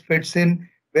what best fits in,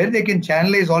 where they can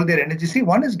channelize all their energy. See,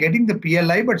 one is getting the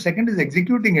PLI, but second is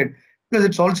executing it, because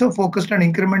it's also focused on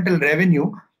incremental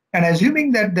revenue. And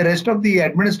assuming that the rest of the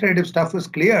administrative stuff is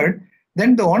cleared,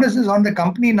 then the onus is on the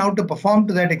company now to perform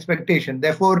to that expectation.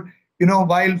 Therefore,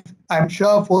 while I'm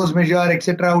sure force majeure,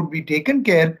 etc., would be taken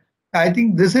care, I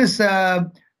think this is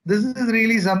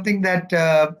really something that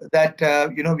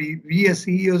we as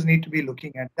CEOs need to be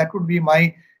looking at. That would be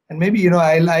my. And maybe,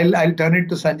 I'll turn it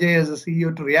to Sanjay as a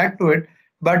CEO to react to it.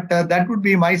 But that would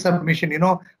be my submission.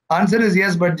 Answer is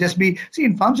yes, but see,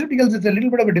 in pharmaceuticals, it's a little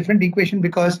bit of a different equation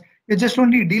because you're just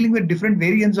only dealing with different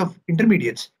variants of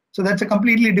intermediates. So that's a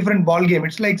completely different ball game.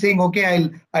 It's like saying, okay,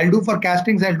 I'll do for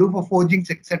castings, I'll do for forgings,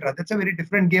 etc. That's a very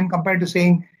different game compared to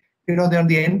saying, on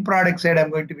the end product side,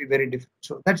 I'm going to be very different.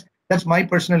 So that's my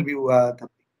personal view. And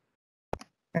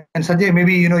Sanjay,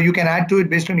 maybe you can add to it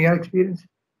based on your experience.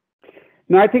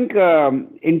 No, I think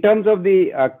in terms of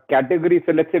the category,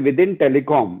 so let's say within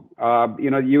telecom,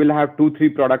 you will have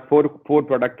 2-3 products, four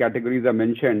product categories are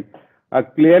mentioned.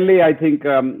 Clearly, I think,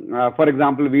 for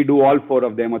example, we do all 4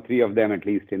 of them or 3 of them at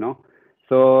least,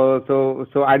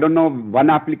 So I don't know, one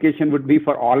application would be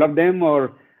for all of them,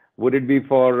 or would it be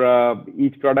for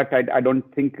each product? I don't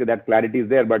think that clarity is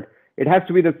there, but it has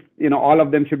to be all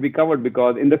of them should be covered,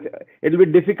 because it'll be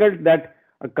difficult that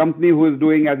a company who is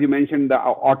doing, as you mentioned, the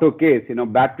auto case,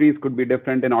 batteries could be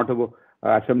different and auto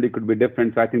assembly could be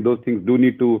different. So I think those things do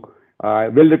need to,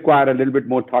 will require a little bit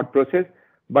more thought process.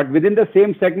 But within the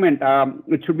same segment,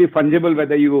 it should be fungible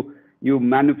whether you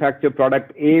manufacture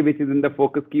product A, which is in the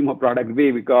focus scheme, or product B,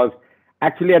 because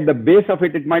actually at the base of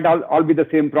it, it might all be the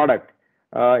same product.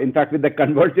 In fact, with the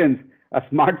convergence, a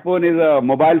smartphone is a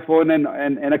mobile phone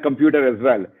and a computer as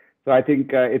well. So I think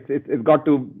it's got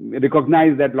to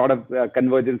recognize that a lot of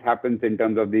convergence happens in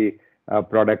terms of the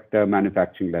product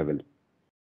manufacturing level.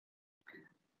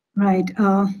 Right.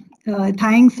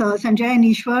 Thanks, Sanjay and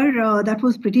Ishwar. That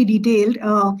was pretty detailed.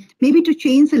 Maybe to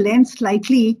change the lens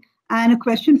slightly, and a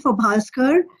question for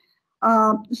Bhaskar.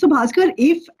 So Bhaskar,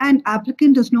 if an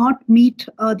applicant does not meet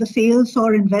the sales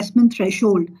or investment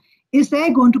threshold, is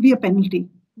there going to be a penalty?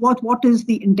 What is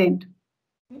the intent?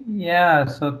 Yeah,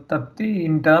 so Tapti,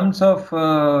 in terms of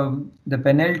the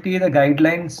penalty, the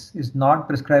guidelines is not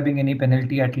prescribing any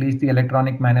penalty, at least the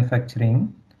electronic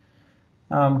manufacturing.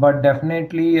 But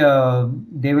definitely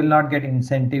they will not get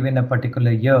incentive in a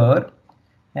particular year.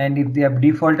 And if they have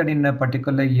defaulted in a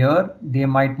particular year, they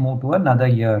might move to another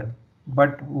year.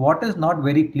 But what is not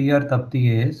very clear,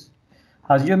 Tapti, is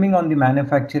assuming on the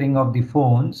manufacturing of the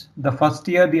phones, the first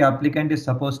year the applicant is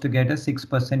supposed to get a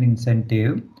 6%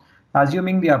 incentive.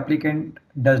 Assuming the applicant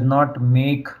does not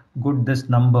make good these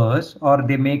numbers, or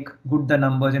they make good the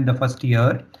numbers in the first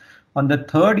year, on the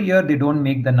third year they don't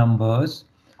make the numbers.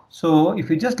 So if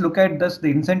you just look at this, the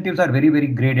incentives are very, very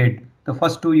graded. The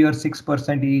first 2 years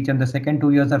 6% each, and the second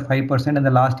 2 years are 5%, and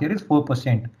the last year is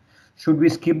 4%. Should we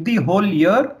skip the whole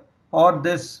year, or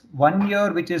this 1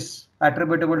 year which is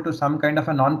attributable to some kind of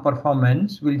a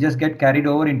non-performance will just get carried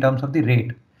over in terms of the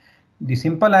rate? The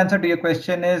simple answer to your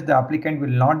question is the applicant will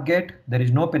not get, there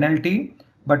is no penalty,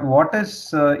 But what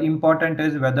is important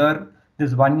is whether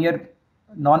this 1 year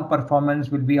non-performance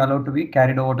will be allowed to be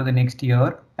carried over to the next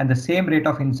year, and the same rate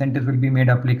of incentives will be made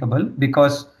applicable,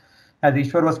 because as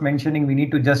Ishwar was mentioning, we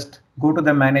need to just go to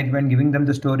the management, giving them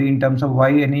the story in terms of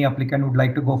why any applicant would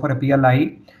like to go for a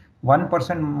PLI.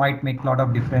 1% might make a lot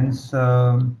of difference,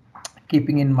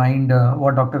 keeping in mind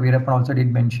what Dr. Veerappan also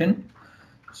did mention.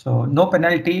 So no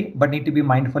penalty, but need to be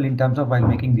mindful in terms of while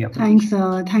making the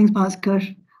application. Thanks,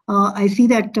 Bhaskar. I see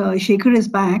that Shekhar is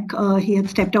back. He had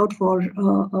stepped out for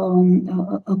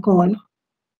a call.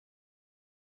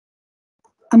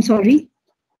 I'm sorry.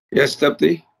 Yes,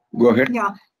 Tapti, go ahead.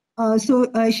 Yeah. So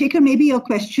Shekhar, maybe a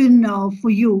question for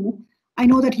you. I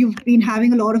know that you've been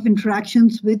having a lot of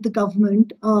interactions with the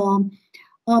government,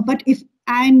 but if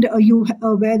you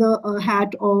wear the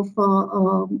hat of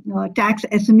tax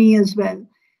SME as well.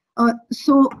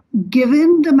 So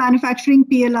given the manufacturing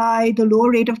PLI, the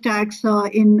lower rate of tax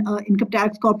in income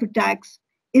tax, corporate tax,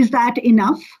 is that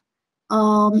enough?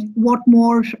 What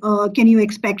more can you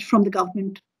expect from the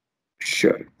government?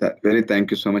 Sure.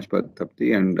 Thank you so much,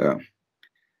 Tapti. And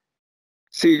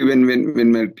see,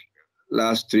 when my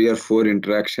last 3 or 4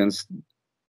 interactions,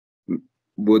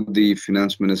 both the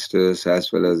finance ministers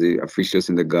as well as the officials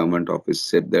in the government office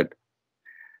said that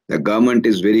the government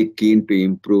is very keen to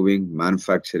improving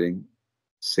manufacturing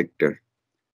sector.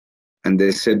 And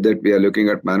they said that we are looking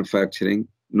at manufacturing,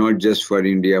 not just for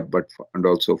India, but and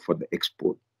also for the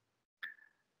export.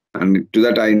 And to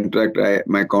that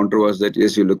my counter was that,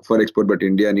 yes, you look for export, but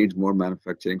India needs more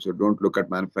manufacturing. So don't look at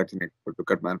manufacturing export,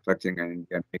 look at manufacturing and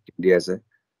India, and make India as a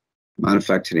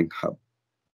manufacturing hub.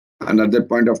 And at that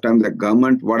point of time, the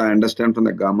government, what I understand from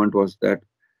the government was that,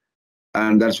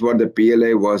 and that's what the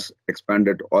PLI was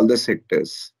expanded to all the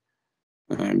sectors.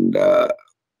 And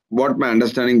what my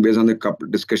understanding based on the couple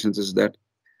discussions is that,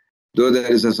 though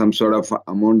there is some sort of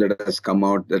amount that has come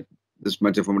out, that this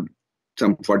much of amount,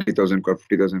 some 40,000 crore,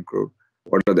 50,000 crore,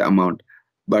 whatever the amount.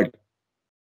 But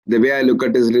the way I look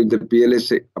at it is, if the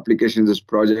PLI application, this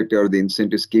project or the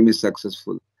incentive scheme is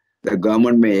successful, the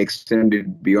government may extend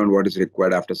it beyond what is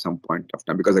required after some point of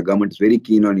time, because the government is very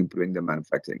keen on improving the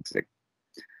manufacturing sector.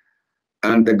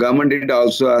 And the government did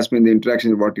also ask me in the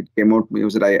interaction, what it came out to me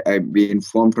was that I be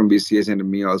informed from BCIC and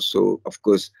me also, of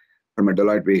course, from a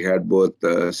Deloitte, we had both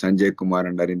Sanjay Kumar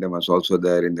and Arindam was also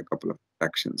there in the couple of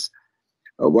actions.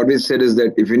 What we said is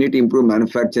that if you need to improve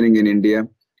manufacturing in India,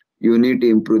 you need to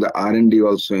improve the R&D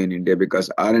also in India, because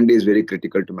R&D is very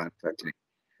critical to manufacturing.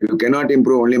 You cannot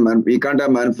improve only, we can't have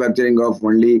manufacturing of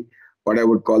only what I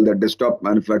would call the desktop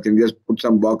manufacturing, just put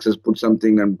some boxes, put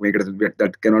something and make it,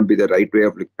 that cannot be the right way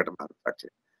of looking at a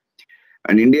manufacturing.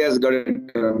 And India has got a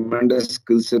tremendous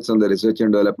skill sets on the research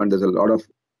and development. There's a lot of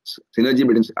synergy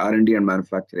between R&D and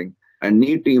manufacturing, and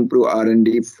need to improve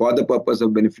R&D for the purpose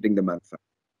of benefiting the manufacturing.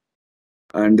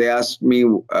 And they asked me,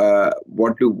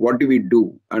 what do we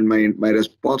do? And my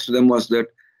response to them was that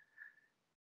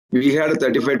we had a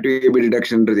 35 to EB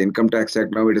deduction under the Income Tax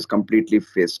Act. Now it is completely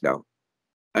phased out.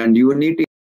 And you need to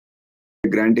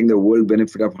granting the world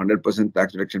benefit of 100%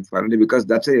 tax reduction for R&D, because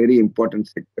that's a very important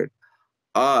sector.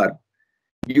 Or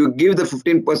you give the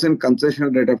 15%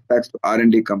 concessional rate of tax to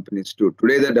R&D companies too.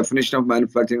 Today, the definition of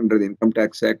manufacturing under the Income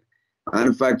Tax Act,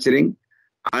 manufacturing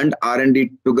and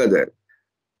R&D together.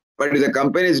 But if the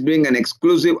company is doing an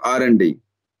exclusive R&D,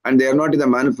 and they are not in the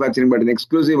manufacturing, but an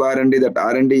exclusive R&D, that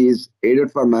R&D is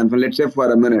aided for manufacturing. Let's say for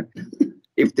a minute,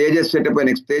 if Tejas set up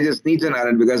Tejas needs an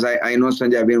R&D, because I know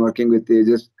Sanjay, I've been working with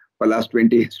Tejas for the last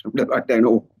 20 years, from what I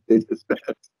know Tejas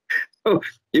does. So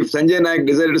if Sanjay Naik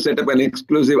decided to set up an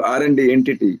exclusive R&D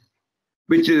entity,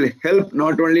 which will help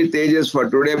not only Tejas for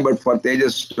today, but for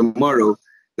Tejas tomorrow,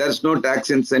 there's no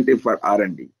tax incentive for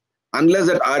R&D, unless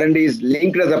that R&D is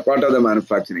linked as a part of the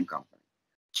manufacturing company.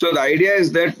 So the idea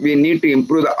is that we need to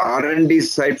improve the R&D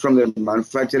side from the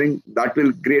manufacturing. That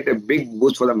will create a big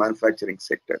boost for the manufacturing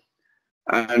sector.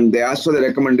 And they asked for the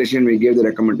recommendation. We gave the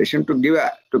recommendation.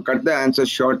 To cut the answer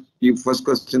short, your first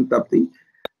question, Tapti,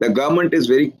 the government is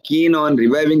very keen on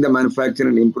reviving the manufacturing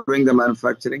and improving the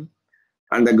manufacturing.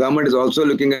 And the government is also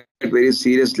looking at very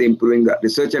seriously improving the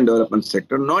research and development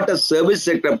sector, not a service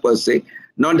sector per se,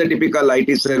 not the typical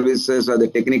IT services or the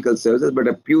technical services, but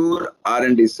a pure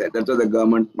R&D sector. That's what the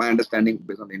government, my understanding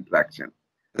based on the interaction.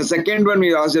 The second one,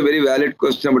 we asked a very valid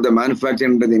question about the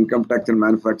manufacturing under the income tax and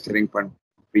manufacturing fund,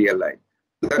 PLI.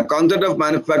 The concept of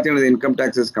manufacturing under the income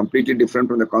tax is completely different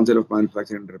from the concept of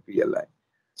manufacturing under PLI.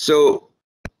 So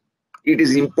it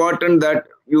is important that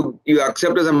you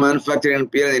accept as a manufacturing,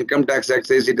 and PLI income tax act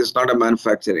says it is not a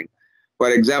manufacturing. For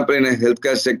example, in a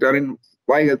healthcare sector,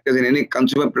 why healthcare, in any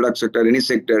consumer product sector, any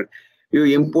sector, you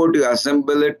import, you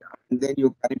assemble it, and then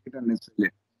you connect it and sell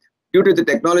it. Due to the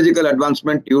technological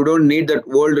advancement, you don't need that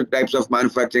old types of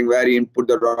manufacturing where you input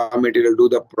the raw material, do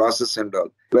the process and all.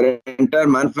 Where entire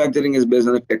manufacturing is based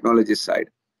on the technology side.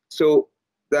 So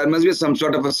there must be some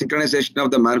sort of a synchronization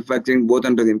of the manufacturing both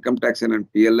under the income tax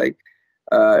and PLI.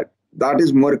 That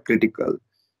is more critical.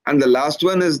 And the last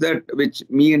one is that, which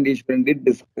me and Ishwaran did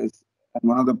discuss, and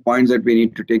one of the points that we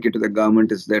need to take it to the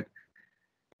government is that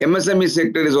MSME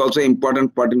sector is also an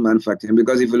important part in manufacturing,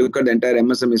 because if you look at the entire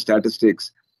MSME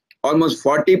statistics, almost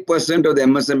 40% of the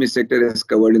MSME sector is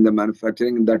covered in the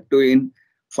manufacturing, that too in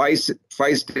five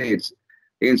states.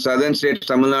 In southern states,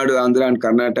 Tamil Nadu, Andhra and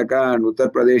Karnataka, and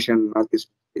Uttar Pradesh and Northeast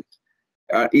states,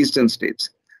 eastern states.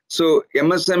 So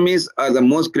MSMEs are the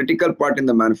most critical part in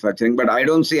the manufacturing, but I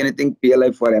don't see anything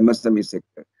PLI for MSME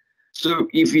sector. So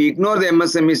if you ignore the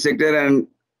MSME sector, and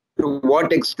to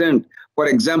what extent, for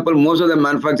example, most of the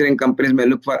manufacturing companies may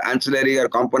look for ancillary or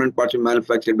component parts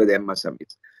manufactured by the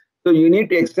MSMEs. So you need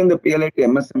to extend the PLI to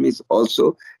MSMEs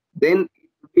also. Then it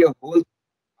will be a whole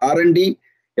R&D,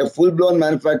 a full-blown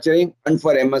manufacturing, and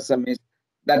for MSMEs,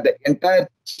 that the entire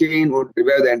chain would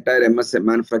revive the entire MSME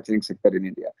manufacturing sector in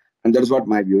India. And that's what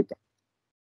my view is.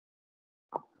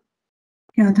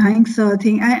 Yeah, thanks,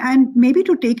 and maybe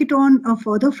to take it on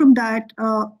further from that,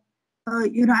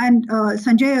 and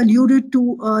Sanjay alluded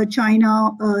to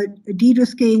China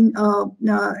de-risking,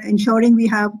 ensuring we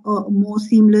have a more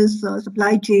seamless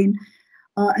supply chain,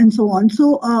 and so on.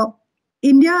 So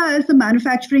India as a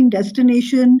manufacturing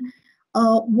destination,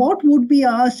 what would be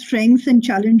our strengths and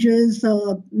challenges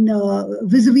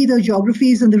vis-a-vis the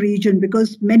geographies in the region?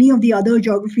 Because many of the other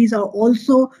geographies are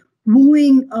also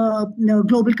wooing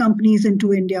global companies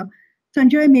into India.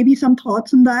 Sanjay, maybe some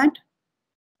thoughts on that?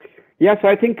 Yeah, so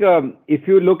I think if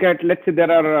you look at, let's say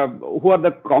there are, who are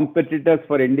the competitors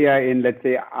for India in, let's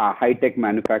say, high-tech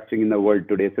manufacturing in the world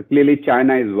today? So clearly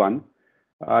China is one.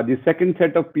 The second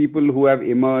set of people who have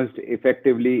emerged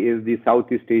effectively is the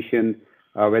Southeast Asian,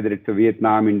 whether it's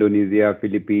Vietnam, Indonesia,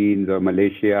 Philippines, or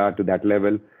Malaysia, to that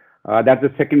level. That's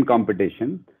the second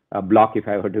competition block, if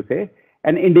I were to say.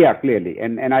 And India, clearly.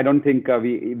 And I don't think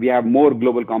we have more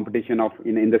global competition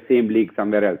in the same league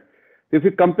somewhere else. So if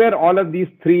you compare all of these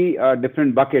three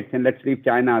different buckets, and let's leave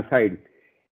China aside,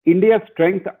 India's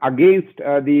strength against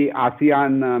the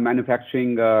ASEAN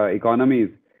manufacturing economies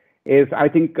is, I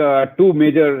think, two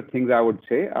major things I would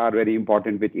say are very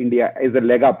important, which India is a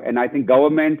leg up. And I think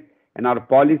government and our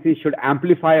policy should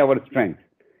amplify our strengths.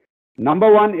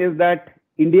 Number one is that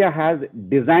India has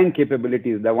design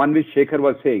capabilities, the one which Shekhar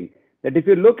was saying, that if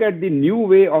you look at the new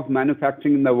way of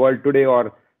manufacturing in the world today,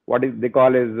 or what they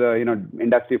call is,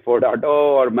 Industry 4.0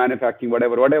 or manufacturing,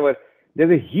 whatever,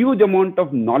 there's a huge amount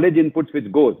of knowledge inputs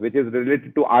which is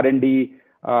related to R&D,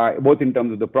 both in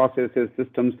terms of the processes,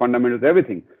 systems, fundamentals,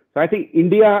 everything. So I think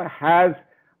India has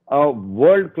a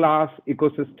world-class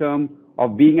ecosystem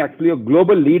of being actually a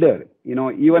global leader,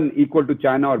 even equal to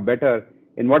China or better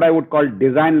in what I would call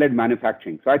design-led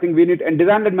manufacturing. So I think we need, and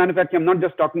design-led manufacturing, I'm not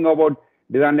just talking about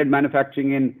design-led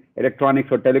manufacturing in electronics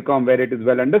or telecom where it is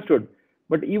well understood.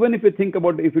 But even if you think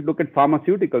about, if you look at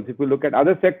pharmaceuticals, if you look at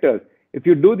other sectors, if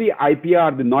you do the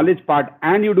IPR, the knowledge part,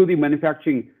 and you do the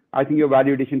manufacturing, I think your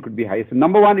value addition could be high. So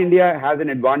number one, India has an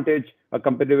advantage, a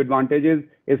competitive advantage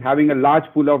is having a large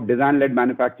pool of design-led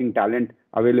manufacturing talent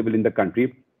available in the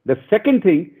country. The second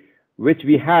thing which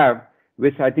we have,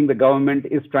 which I think the government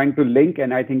is trying to link,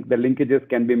 and I think the linkages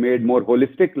can be made more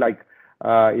holistic, like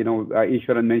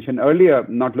Ishwaran mentioned earlier,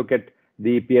 not look at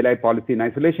the PLI policy in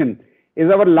isolation, is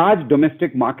our large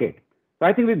domestic market. So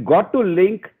I think we've got to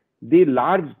link the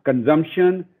large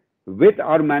consumption with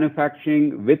our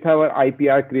manufacturing, with our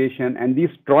IPR creation, and these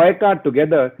troika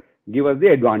together give us the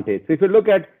advantage. So if you look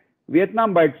at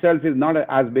Vietnam by itself is not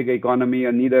as big an economy,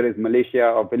 and neither is Malaysia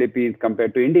or Philippines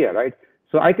compared to India, right?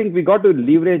 So I think we got to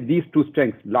leverage these two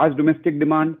strengths: large domestic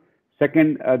demand,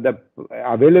 second, the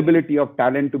availability of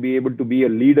talent to be able to be a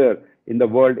leader in the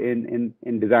world in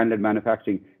design-led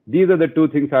manufacturing. These are the two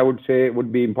things I would say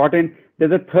would be important.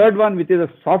 There's a third one, which is a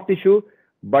soft issue,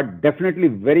 but definitely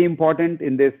very important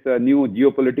in this new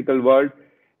geopolitical world,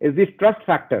 is this trust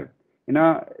factor.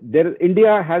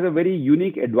 India has a very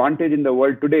unique advantage in the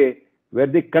world today, where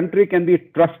the country can be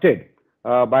trusted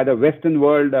by the Western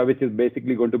world, which is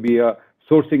basically going to be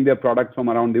sourcing their products from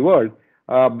around the world.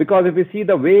 Because if you see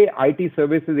the way IT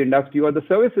services industry or the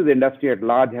services industry at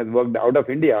large has worked out of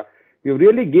India, we've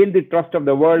really gained the trust of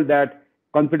the world that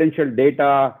confidential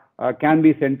data can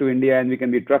be sent to India and we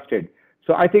can be trusted.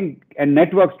 So I think, and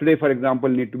networks today, for example,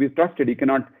 need to be trusted. You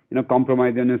cannot,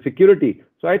 compromise on your security.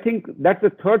 So I think that's the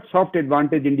third soft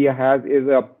advantage India has, is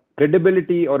a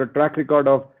credibility or a track record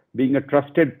of being a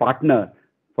trusted partner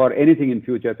for anything in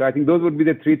future. So I think those would be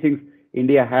the three things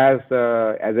India has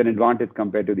as an advantage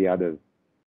compared to the others.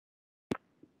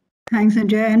 Thanks,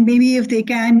 Sanjay. And maybe if they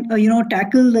can,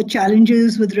 tackle the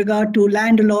challenges with regard to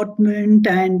land allotment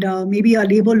and maybe our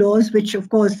labor laws, which of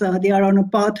course they are on a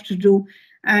path to do,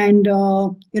 and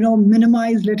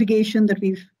minimize litigation that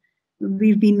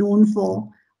we've been known for.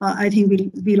 I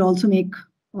think we'll also make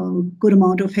a good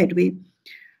amount of headway.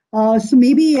 So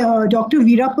maybe Dr.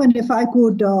 Veerappan, if I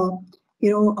could,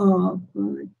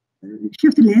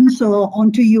 shift the lens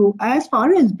onto you. As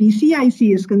far as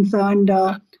BCIC is concerned,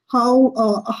 how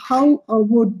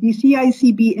would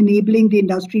BCIC be enabling the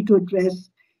industry to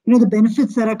address, the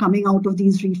benefits that are coming out of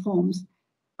these reforms?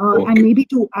 Okay. And maybe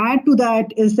to add to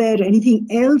that, is there anything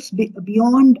else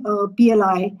beyond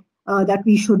PLI that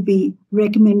we should be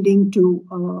recommending to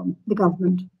the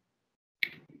government?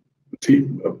 See,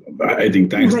 I think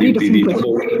thanks, Deepthi.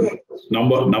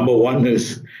 Number one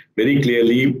is very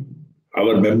clearly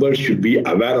our members should be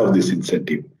aware of this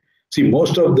incentive. See,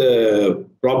 most of the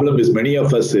problem is many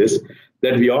of us is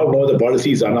that we all know the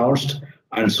policy is announced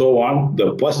and so on. The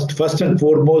first and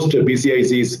foremost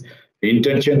BCIC's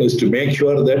intention is to make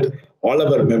sure that all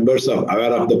of our members are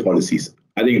aware of the policies.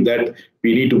 I think that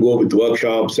we need to go with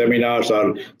workshops, seminars,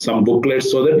 or some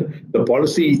booklets so that the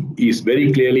policy is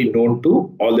very clearly known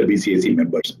to all the BCIC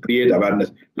members. Create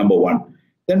awareness, number one.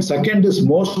 Then second is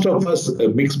most of us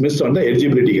miss on the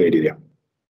eligibility criteria.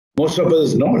 Most of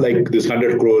us know like this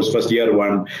 100 crores, first year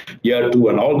one, year two,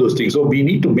 and all those things. So we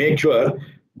need to make sure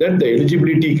that the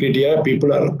eligibility criteria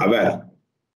people are aware.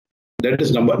 That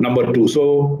is number two.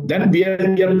 So then we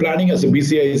are planning as a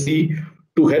BCIC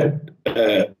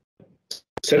to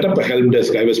set up a help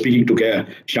desk. I was speaking to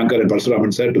Shankar and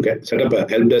Parasuraman sir to set up a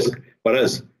help desk for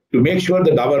us to make sure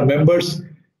that our members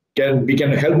we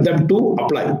can help them to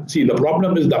apply. See, the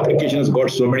problem is the application has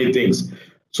got so many things.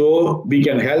 So we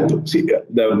can help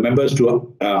the members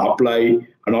to apply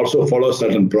and also follow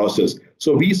certain process.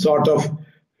 So we sort of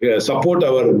support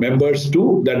our members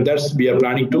too. That's we are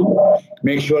planning to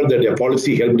make sure that a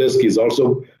policy help desk is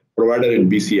also provided in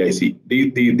BCIC.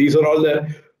 These are all the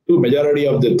majority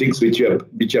of the things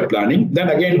which are planning. Then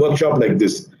again, workshop like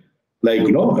this, like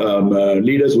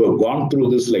leaders who have gone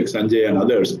through this, like Sanjay and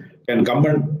others, can come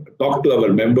and talk to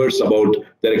our members about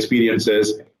their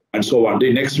experiences and so on.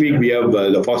 Next week we have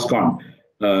the FOSCON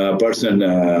person,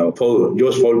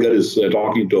 Josh Folger is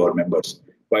talking to our members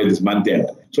by this month end.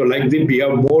 So like this, we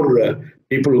have more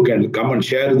people who can come and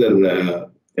share their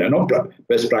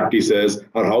best practices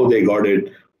or how they got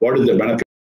it, what is the benefit,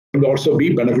 will also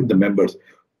benefit the members.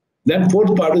 Then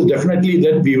fourth part is definitely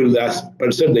that we will, as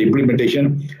per se, the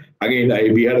implementation. Again,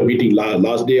 we had a meeting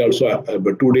last day also,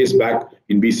 but 2 days back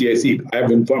in BCIC. I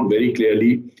have informed very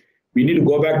clearly, we need to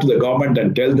go back to the government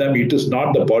and tell them it is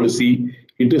not the policy,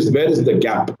 it is where is the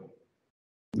gap.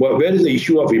 Where is the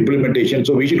issue of implementation?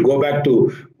 So we should go back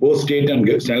to both state and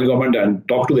central government and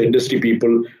talk to the industry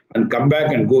people and come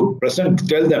back and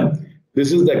tell them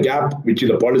this is the gap which is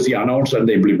the policy announced and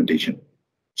the implementation.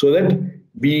 So that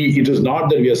it is not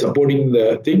that we are supporting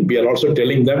the thing, we are also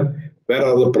telling them where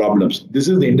are the problems. This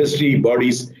is the industry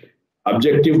body's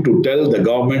objective to tell the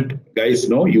government, guys,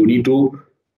 no, you need to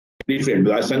reframe.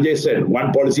 As Sanjay said,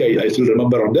 one policy I still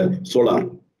remember on the solar.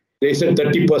 They said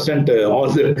 30% all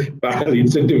the panel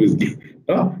incentive is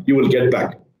you will get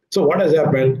back. So what has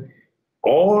happened?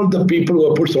 All the people who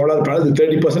have put solar panels, the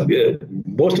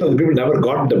 30%, most of the people never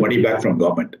got the money back from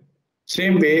government.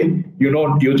 Same way,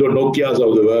 Nokias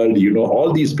of the world,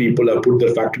 all these people have put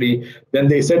their factory. Then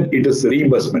they said it is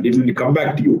reimbursement. It will come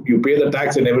back to you. You pay the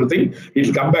tax and everything. It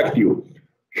will come back to you.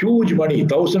 Huge money,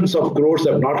 thousands of crores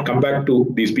have not come back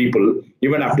to these people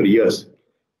even after years.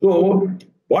 So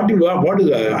I agree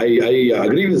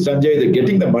with Sanjay that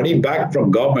getting the money back from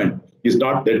government is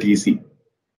not that easy.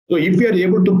 So if we are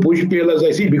able to push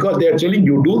PLIC, because they are telling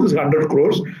you do this 100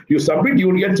 crores, you submit, you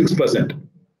will get 6%.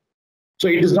 So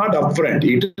it is not upfront.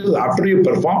 It is after you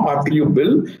perform, after you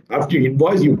bill, after you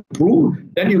invoice, you prove,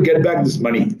 then you get back this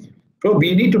money. So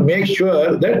we need to make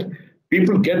sure that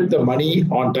people get the money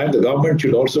on time. The government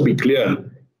should also be clear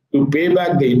to pay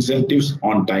back the incentives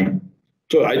on time.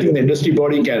 So I think the industry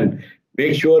body can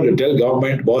make sure to tell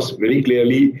government, boss, very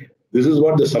clearly, this is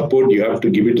what the support you have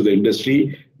to give it to the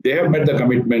industry. They have met the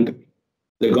commitment.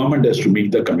 The government has to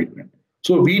meet the commitment.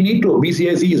 So we need to,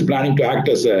 BCIC is planning to act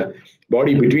as a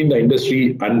body between the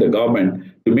industry and the government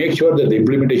to make sure that the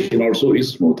implementation also is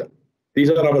smoother. These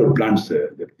are our plans.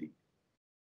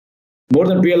 More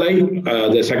than PLI,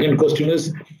 the second question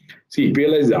is, see,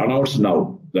 PLI is announced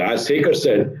now. As Shekhar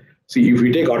said, see, if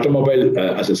we take automobile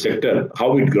as a sector,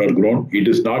 how it got grown, it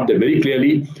is not very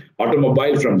clearly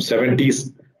automobile from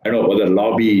 70s I know whether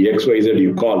lobby XYZ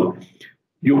you call,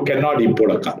 you cannot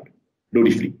import a car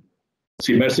duty free.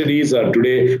 See, Mercedes or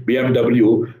today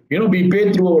BMW, we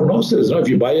pay through our noses. If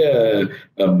you buy a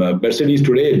Mercedes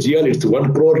today, a GL, it's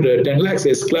 1 crore, 10 lakhs,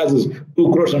 S-Class is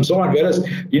 2 crores and so on. Whereas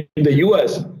in the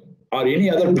US or any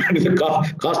other brand, the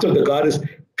cost of the car is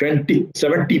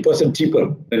 70%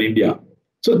 cheaper than India.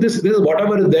 So this is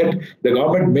whatever that the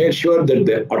government made sure that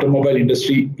the automobile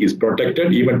industry is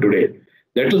protected even today.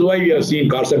 That is why we have seen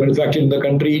cars are manufactured in the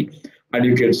country, and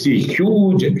you can see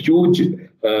huge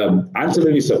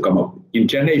ancillaries have come up. In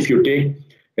Chennai, if you take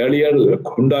earlier,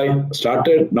 Hyundai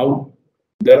started, now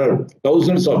there are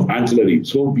thousands of ancillaries.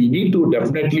 So we need to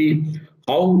definitely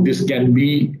how this can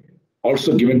be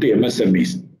also given to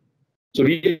MSMEs. So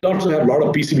we also have a lot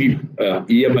of PCB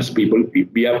EMS people.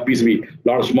 We have PCB, a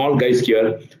lot of small guys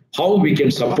here. How we can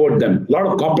support them? A lot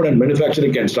of component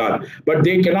manufacturing can start, but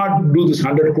they cannot do this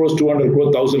 100 crores, 200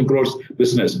 crores, 1,000 crores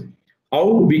business. How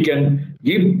we can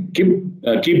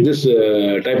keep this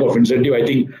type of incentive? I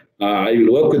think I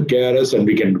will work with KRS and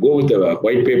we can go with a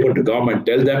white paper to government,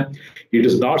 tell them it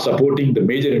is not supporting the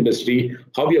major industry.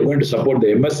 How we are going to support the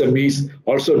MSMEs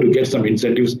also to get some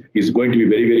incentives is going to be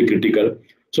very, very critical.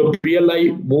 So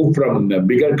PLI move from the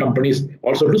bigger companies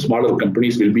also to smaller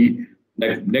companies will be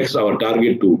next our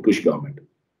target to push government.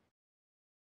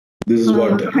 This is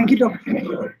what. Thank you,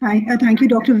 Doctor. Thank you,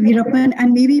 Dr. Veerappan.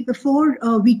 And maybe before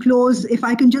we close, if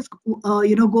I can just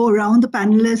go around the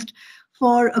panelist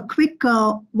for a quick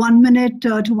 1 minute to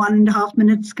 1.5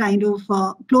 minutes kind of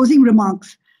closing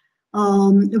remarks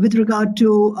with regard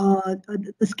to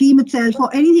the scheme itself or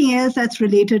anything else that's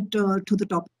related to the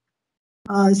topic.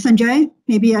 Sanjay,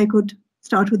 maybe I could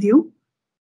start with you.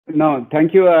 No,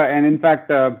 thank you. And in fact,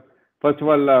 first of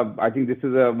all, I think this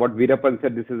is what Veerappan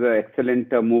said. This is an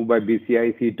excellent move by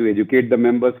BCIC to educate the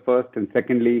members first, and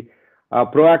secondly,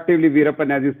 proactively,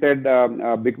 Veerappan, as you said,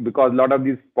 because a lot of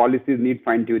these policies need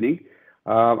fine-tuning.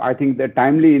 I think the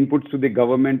timely inputs to the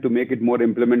government to make it more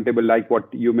implementable, like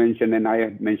what you mentioned and I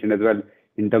had mentioned as well,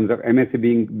 in terms of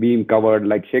MSC being covered,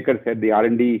 like Shekhar said, the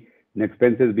R&D and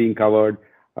expenses being covered.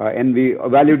 And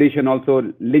validation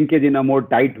also linkage in a more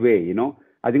tight way,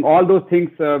 I think all those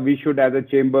things we should as a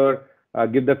chamber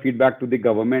give the feedback to the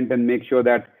government and make sure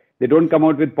that they don't come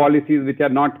out with policies which are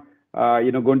not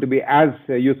going to be as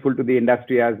useful to the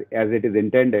industry as it is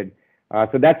intended.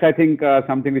 So that's, I think,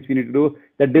 something which we need to do.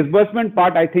 The disbursement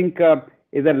part, I think,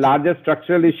 is a larger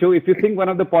structural issue. If you think one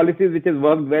of the policies which has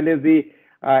worked well is the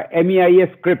MEIS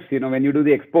scripts, when you do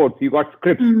the exports, you got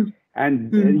scripts.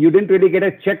 And you didn't really get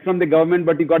a check from the government,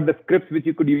 but you got the scripts which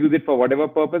you could use it for whatever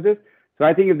purposes. So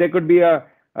I think if there could be a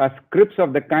scripts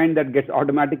of the kind that gets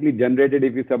automatically generated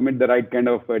if you submit the right kind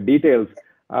of details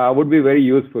would be very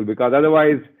useful, because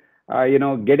otherwise,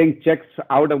 getting checks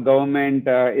out of government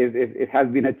it has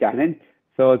been a challenge.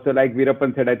 So like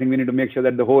Veerappan said, I think we need to make sure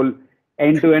that the whole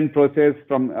end-to-end process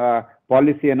from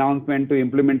policy announcement to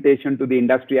implementation to the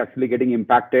industry actually getting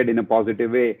impacted in a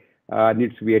positive way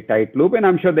needs to be a tight loop. And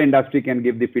I'm sure the industry can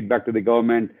give the feedback to the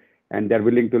government and they're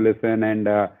willing to listen,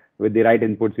 and with the right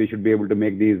inputs, we should be able to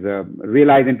make these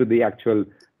realize into the actual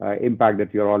impact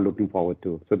that you're all looking forward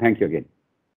to. So thank you again.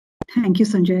 Thank you,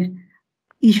 Sanjay.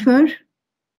 Ishwar,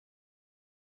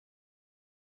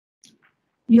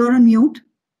 you're on mute.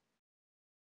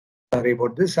 Sorry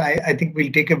about this. I think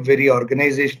we'll take a very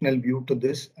organizational view to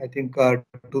this. I think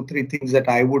 2-3 things that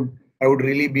I would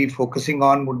really be focusing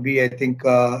on would be, I think,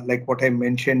 like what I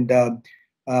mentioned,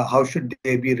 how should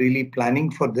they be really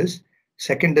planning for this?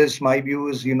 Second is, my view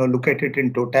is, look at it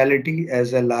in totality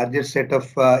as a larger set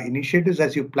of initiatives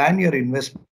as you plan your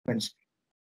investments.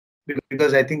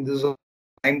 Because I think this is a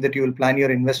time that you will plan your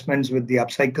investments with the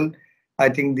upcycle. I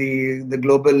think the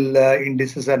global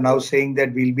indices are now saying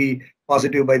that we'll be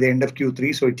positive by the end of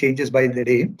Q3, so it changes by the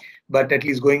day. But at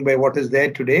least going by what is there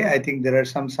today, I think there are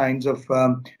some signs of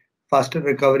faster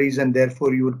recoveries, and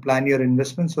therefore you would plan your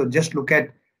investments. So just look at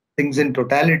things in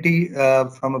totality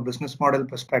from a business model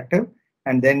perspective,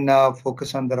 and then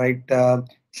focus on the right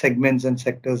segments and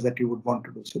sectors that you would want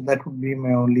to do. So that would be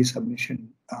my only submission.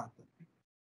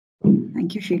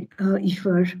 Thank you,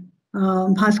 Ishwar.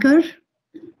 Bhaskar?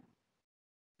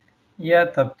 Yeah,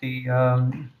 Tapti,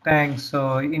 thanks.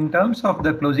 So in terms of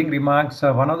the closing remarks,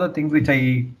 one of the things which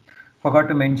I forgot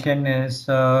to mention is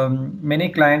many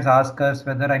clients ask us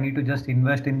whether I need to just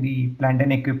invest in the plant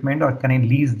and equipment or can I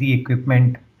lease the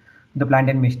equipment, the plant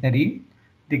and machinery.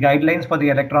 The guidelines for the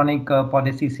electronic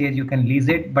policy says you can lease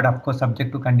it, but of course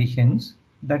subject to conditions.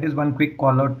 That is one quick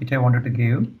call out which I wanted to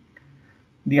give.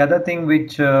 The other thing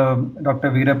which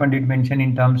Dr. Veerappan did mention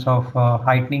in terms of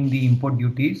heightening the import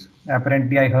duties.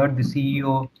 Apparently I heard the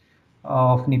CEO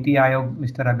of Niti Aayog,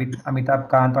 Mr. Amitabh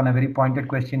Kant, on a very pointed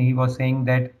question. He was saying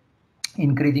that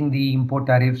increasing the import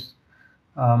tariffs,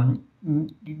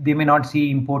 they may not see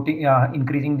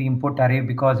increasing the import tariff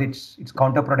because it's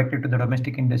counterproductive to the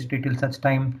domestic industry till such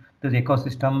time the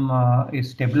ecosystem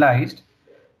is stabilized.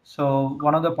 So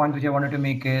one of the points which I wanted to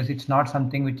make is it's not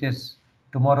something which is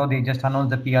tomorrow they just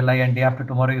announce the PLI and day after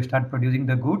tomorrow you start producing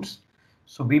the goods.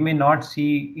 So we may not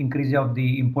see increase of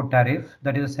the import tariff.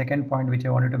 That is the second point which I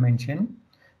wanted to mention.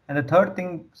 And the third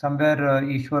thing, somewhere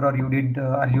Ishwar or you did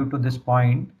allude to this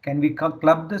point, can we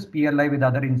club this PLI with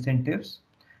other incentives?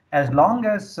 As long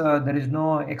as there is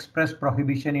no express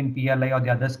prohibition in PLI or the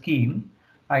other scheme,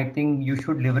 I think you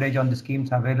should leverage on the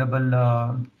schemes available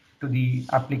to the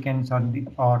applicants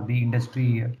or the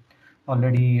industry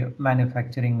already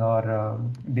manufacturing or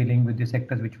dealing with the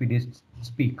sectors which we did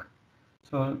speak.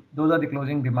 So those are the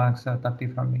closing remarks,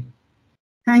 Tapti, from me.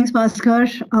 Thanks, Bhaskar.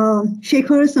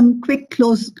 Shekhar, some quick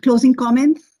closing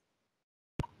comments?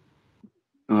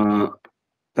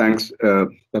 Thanks,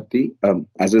 Tapti.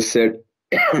 As I said,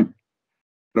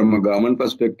 from a government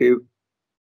perspective,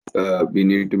 we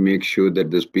need to make sure that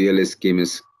this PLI scheme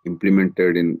is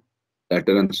implemented in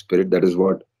letter and spirit. That is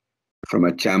what, from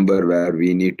a chamber, where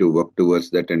we need to work towards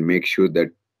that and make sure that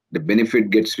the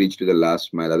benefit gets reached to the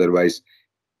last mile. Otherwise,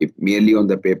 if merely on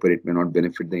the paper, it may not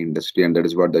benefit the industry. And that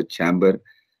is what the chamber,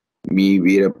 me,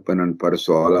 Veerappan and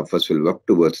Parasu, all of us will work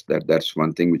towards that. That's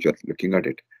one thing which we are looking at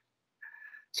it.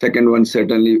 Second one,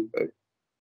 certainly,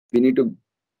 we need to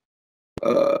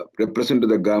represent to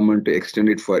the government to extend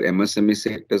it for MSME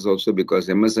sectors also, because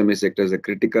MSME sector is a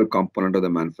critical component of the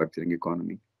manufacturing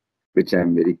economy, which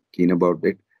I'm very keen about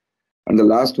it. And the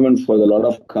last one, for a lot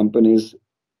of companies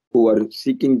who are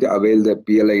seeking to avail the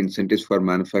PLI incentives for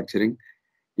manufacturing,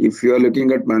 if you are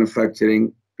looking at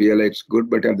manufacturing, PLI it's good,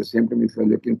 but at the same time, if you are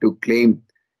looking to claim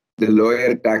the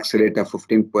lower tax rate of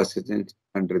 15%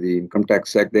 under the Income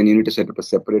Tax Act, then you need to set up a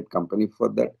separate company for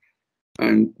that.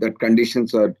 And that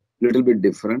conditions are a little bit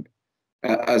different.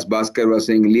 As Bhaskar was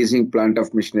saying, leasing plant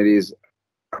of machinery is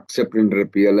accepted under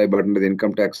PLI, but under the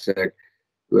Income Tax Act,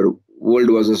 where old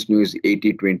versus new is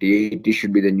 80-20. 80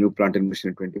 should be the new plant and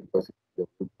machinery, 20%.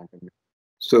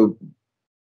 So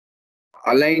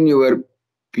align your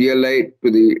PLI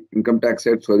to the Income Tax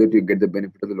Act so that you get the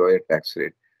benefit of the lower tax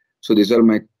rate. So these are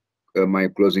my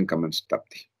closing comments,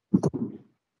 Tapti.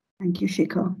 Thank you,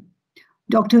 Shekhar.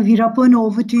 Dr. Veerappan,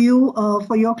 over to you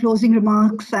for your closing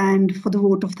remarks and for the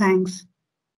vote of thanks.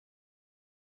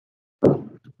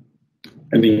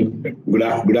 I think good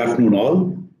afternoon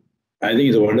all. I think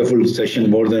it's a wonderful session,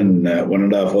 more than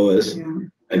 1.5 hours. Yeah.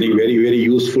 I think very, very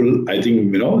useful. I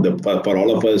think, for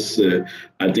all of us,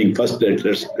 I think first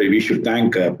we should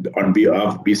thank on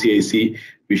behalf of BCIC,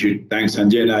 we should thank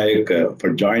Sanjay Nayak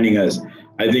for joining us.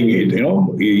 I think,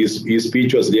 his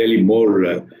speech was really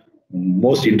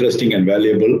most interesting and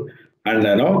valuable.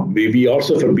 And we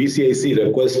also from BCIC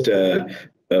request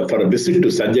for a visit to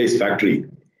Sanjay's factory.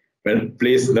 When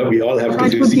place, now we all have to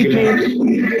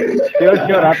physically. Sure,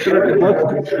 absolutely.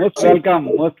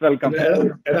 Most welcome.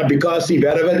 Because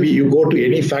wherever you go to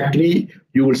any factory,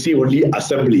 you will see only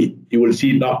assembly. You will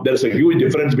see now there's a huge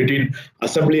difference between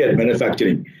assembly and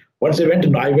manufacturing. Once I went to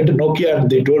Nokia and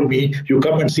they told me, you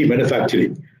come and see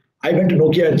manufacturing. I went to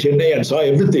Nokia in Chennai and saw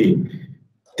everything.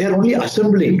 They're only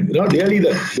assembling. Really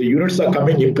the units are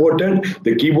coming imported,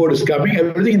 the keyboard is coming,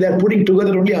 everything they're putting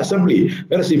together only assembly.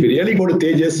 Whereas if you really go to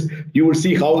Tejas, you will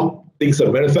see how things are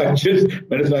manufactured.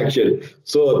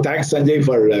 So thanks, Sanjay,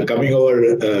 for coming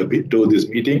over to this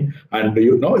meeting. And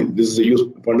this is a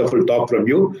wonderful talk from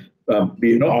you. On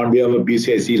behalf of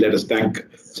BCIC, let us thank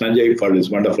Sanjay for this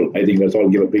wonderful. I think let's all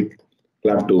give a big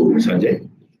clap to Sanjay.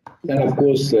 And of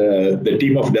course, the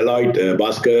team of Deloitte,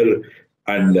 Bhaskar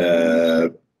and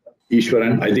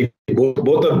Ishwaran, I think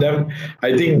both of them,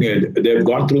 I think they've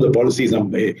gone through the policies.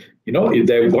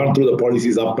 They've gone through the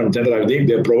policies up and down. I think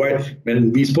they provide.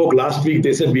 When we spoke last week,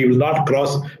 they said we will not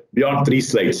cross beyond 3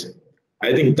 slides.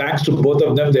 I think thanks to both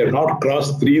of them, they have not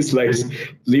crossed 3 slides.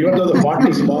 Even though the font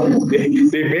is small, they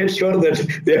made sure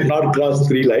that they have not crossed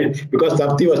 3 lines, because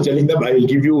Tapti was telling them, I will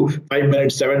give you 5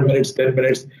 minutes, 7 minutes, 10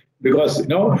 minutes. Because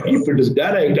if it is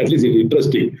direct, at least it's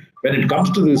interesting. When it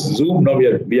comes to this Zoom, now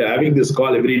we are having this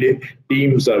call every day,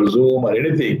 Teams or Zoom or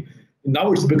anything.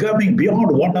 Now it's becoming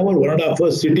beyond 1 hour, 1.5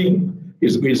 hours sitting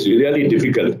is really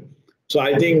difficult. So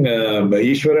I think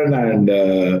Ishwaran and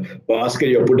Bhaskar,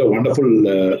 you have put a wonderful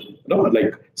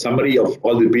summary of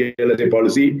all the PLI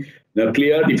policy. Now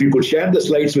clear. If you could share the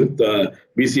slides with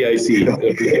BCIC,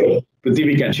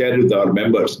 Prithvi can share with our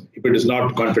members if it is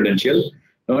not confidential.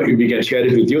 we can share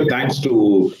it with you. Thanks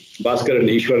to Bhaskar and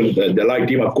Ishwar, the Deloitte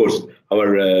team, of course.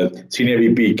 Our senior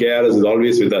VP KRS is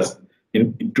always with us.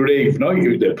 Today,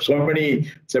 so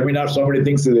many seminars, so many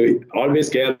things. Always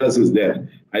KRS is there.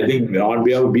 I think on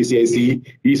behalf of BCIC,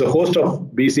 he's a host of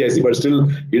BCIC, but still,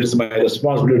 it is my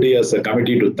responsibility as a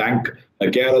committee to thank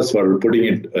KRS for putting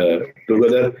it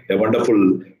together. A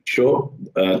wonderful show.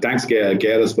 Thanks,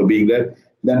 KRS, for being there.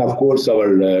 Then, of course,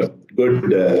 our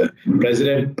good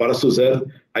President Parasu sir.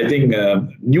 I think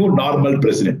new normal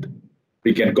president.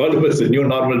 We can call him as the new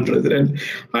normal president.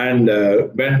 And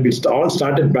when we all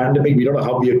started pandemic, we don't know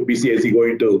how BCIC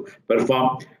going to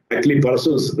perform. Actually,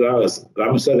 Parasu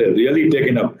Ram sir has really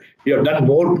taken up. We have done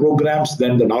more programs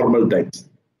than the normal times.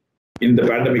 In the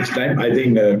pandemic time, I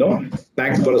think,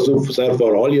 thanks Parasu sir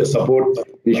for all your support.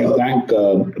 We should thank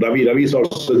Ravi. Ravi is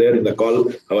also there in the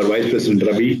call, our Vice President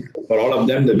Ravi, for all of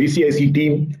them. The BCIC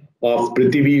team of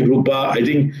Prithvi, Rupa, I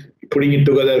think putting it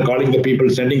together, calling the people,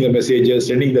 sending the messages,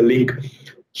 sending the link.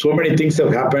 So many things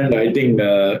have happened. I think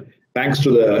thanks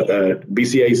to the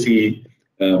BCIC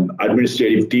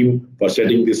administrative team for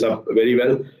setting this up very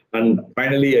well. And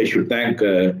finally, I should thank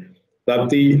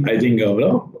Tapti. I think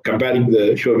comparing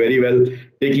the show very well,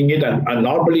 taking it and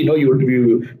normally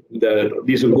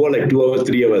these will go like 2 hours,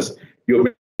 3 hours.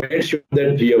 You made sure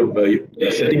that we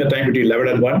are setting a time between 11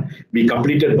 and 1. We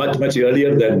completed much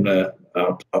earlier than.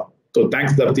 So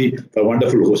thanks, Tapti, for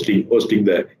wonderful hosting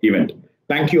the event.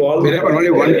 Thank you all. Veerappan,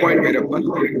 only one point.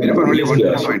 Only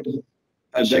one point.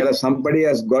 Somebody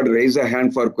has got raise a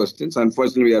hand for questions.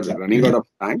 Unfortunately, we are running out of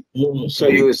time. So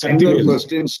you send your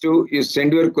questions to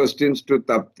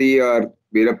Tapti or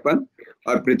Veerappan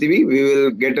or Prithvi. We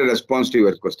will get a response to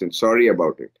your question. Sorry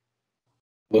about it.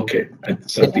 Okay.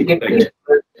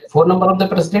 Phone number of the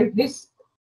president, please.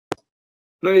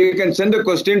 No, you can send a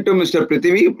question to Mr.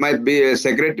 Prithvi, might be a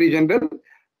Secretary General.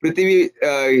 Prithvi,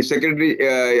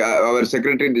 our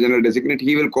Secretary General designate,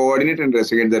 he will coordinate and get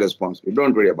the response.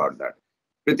 Don't worry about that.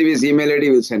 Prithvi's email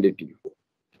ID will send it to you.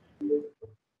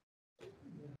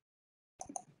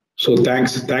 So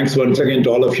thanks once again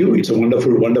to all of you. It's a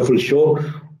wonderful show.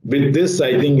 With this,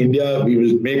 I think we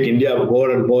will make India more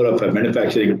and more of a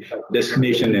manufacturing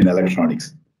destination in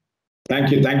electronics. Thank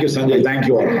you, Sanjay. Thank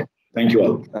you all.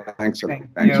 Thanks.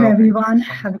 Thank you, everyone.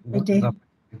 Have a great day.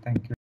 Thank you.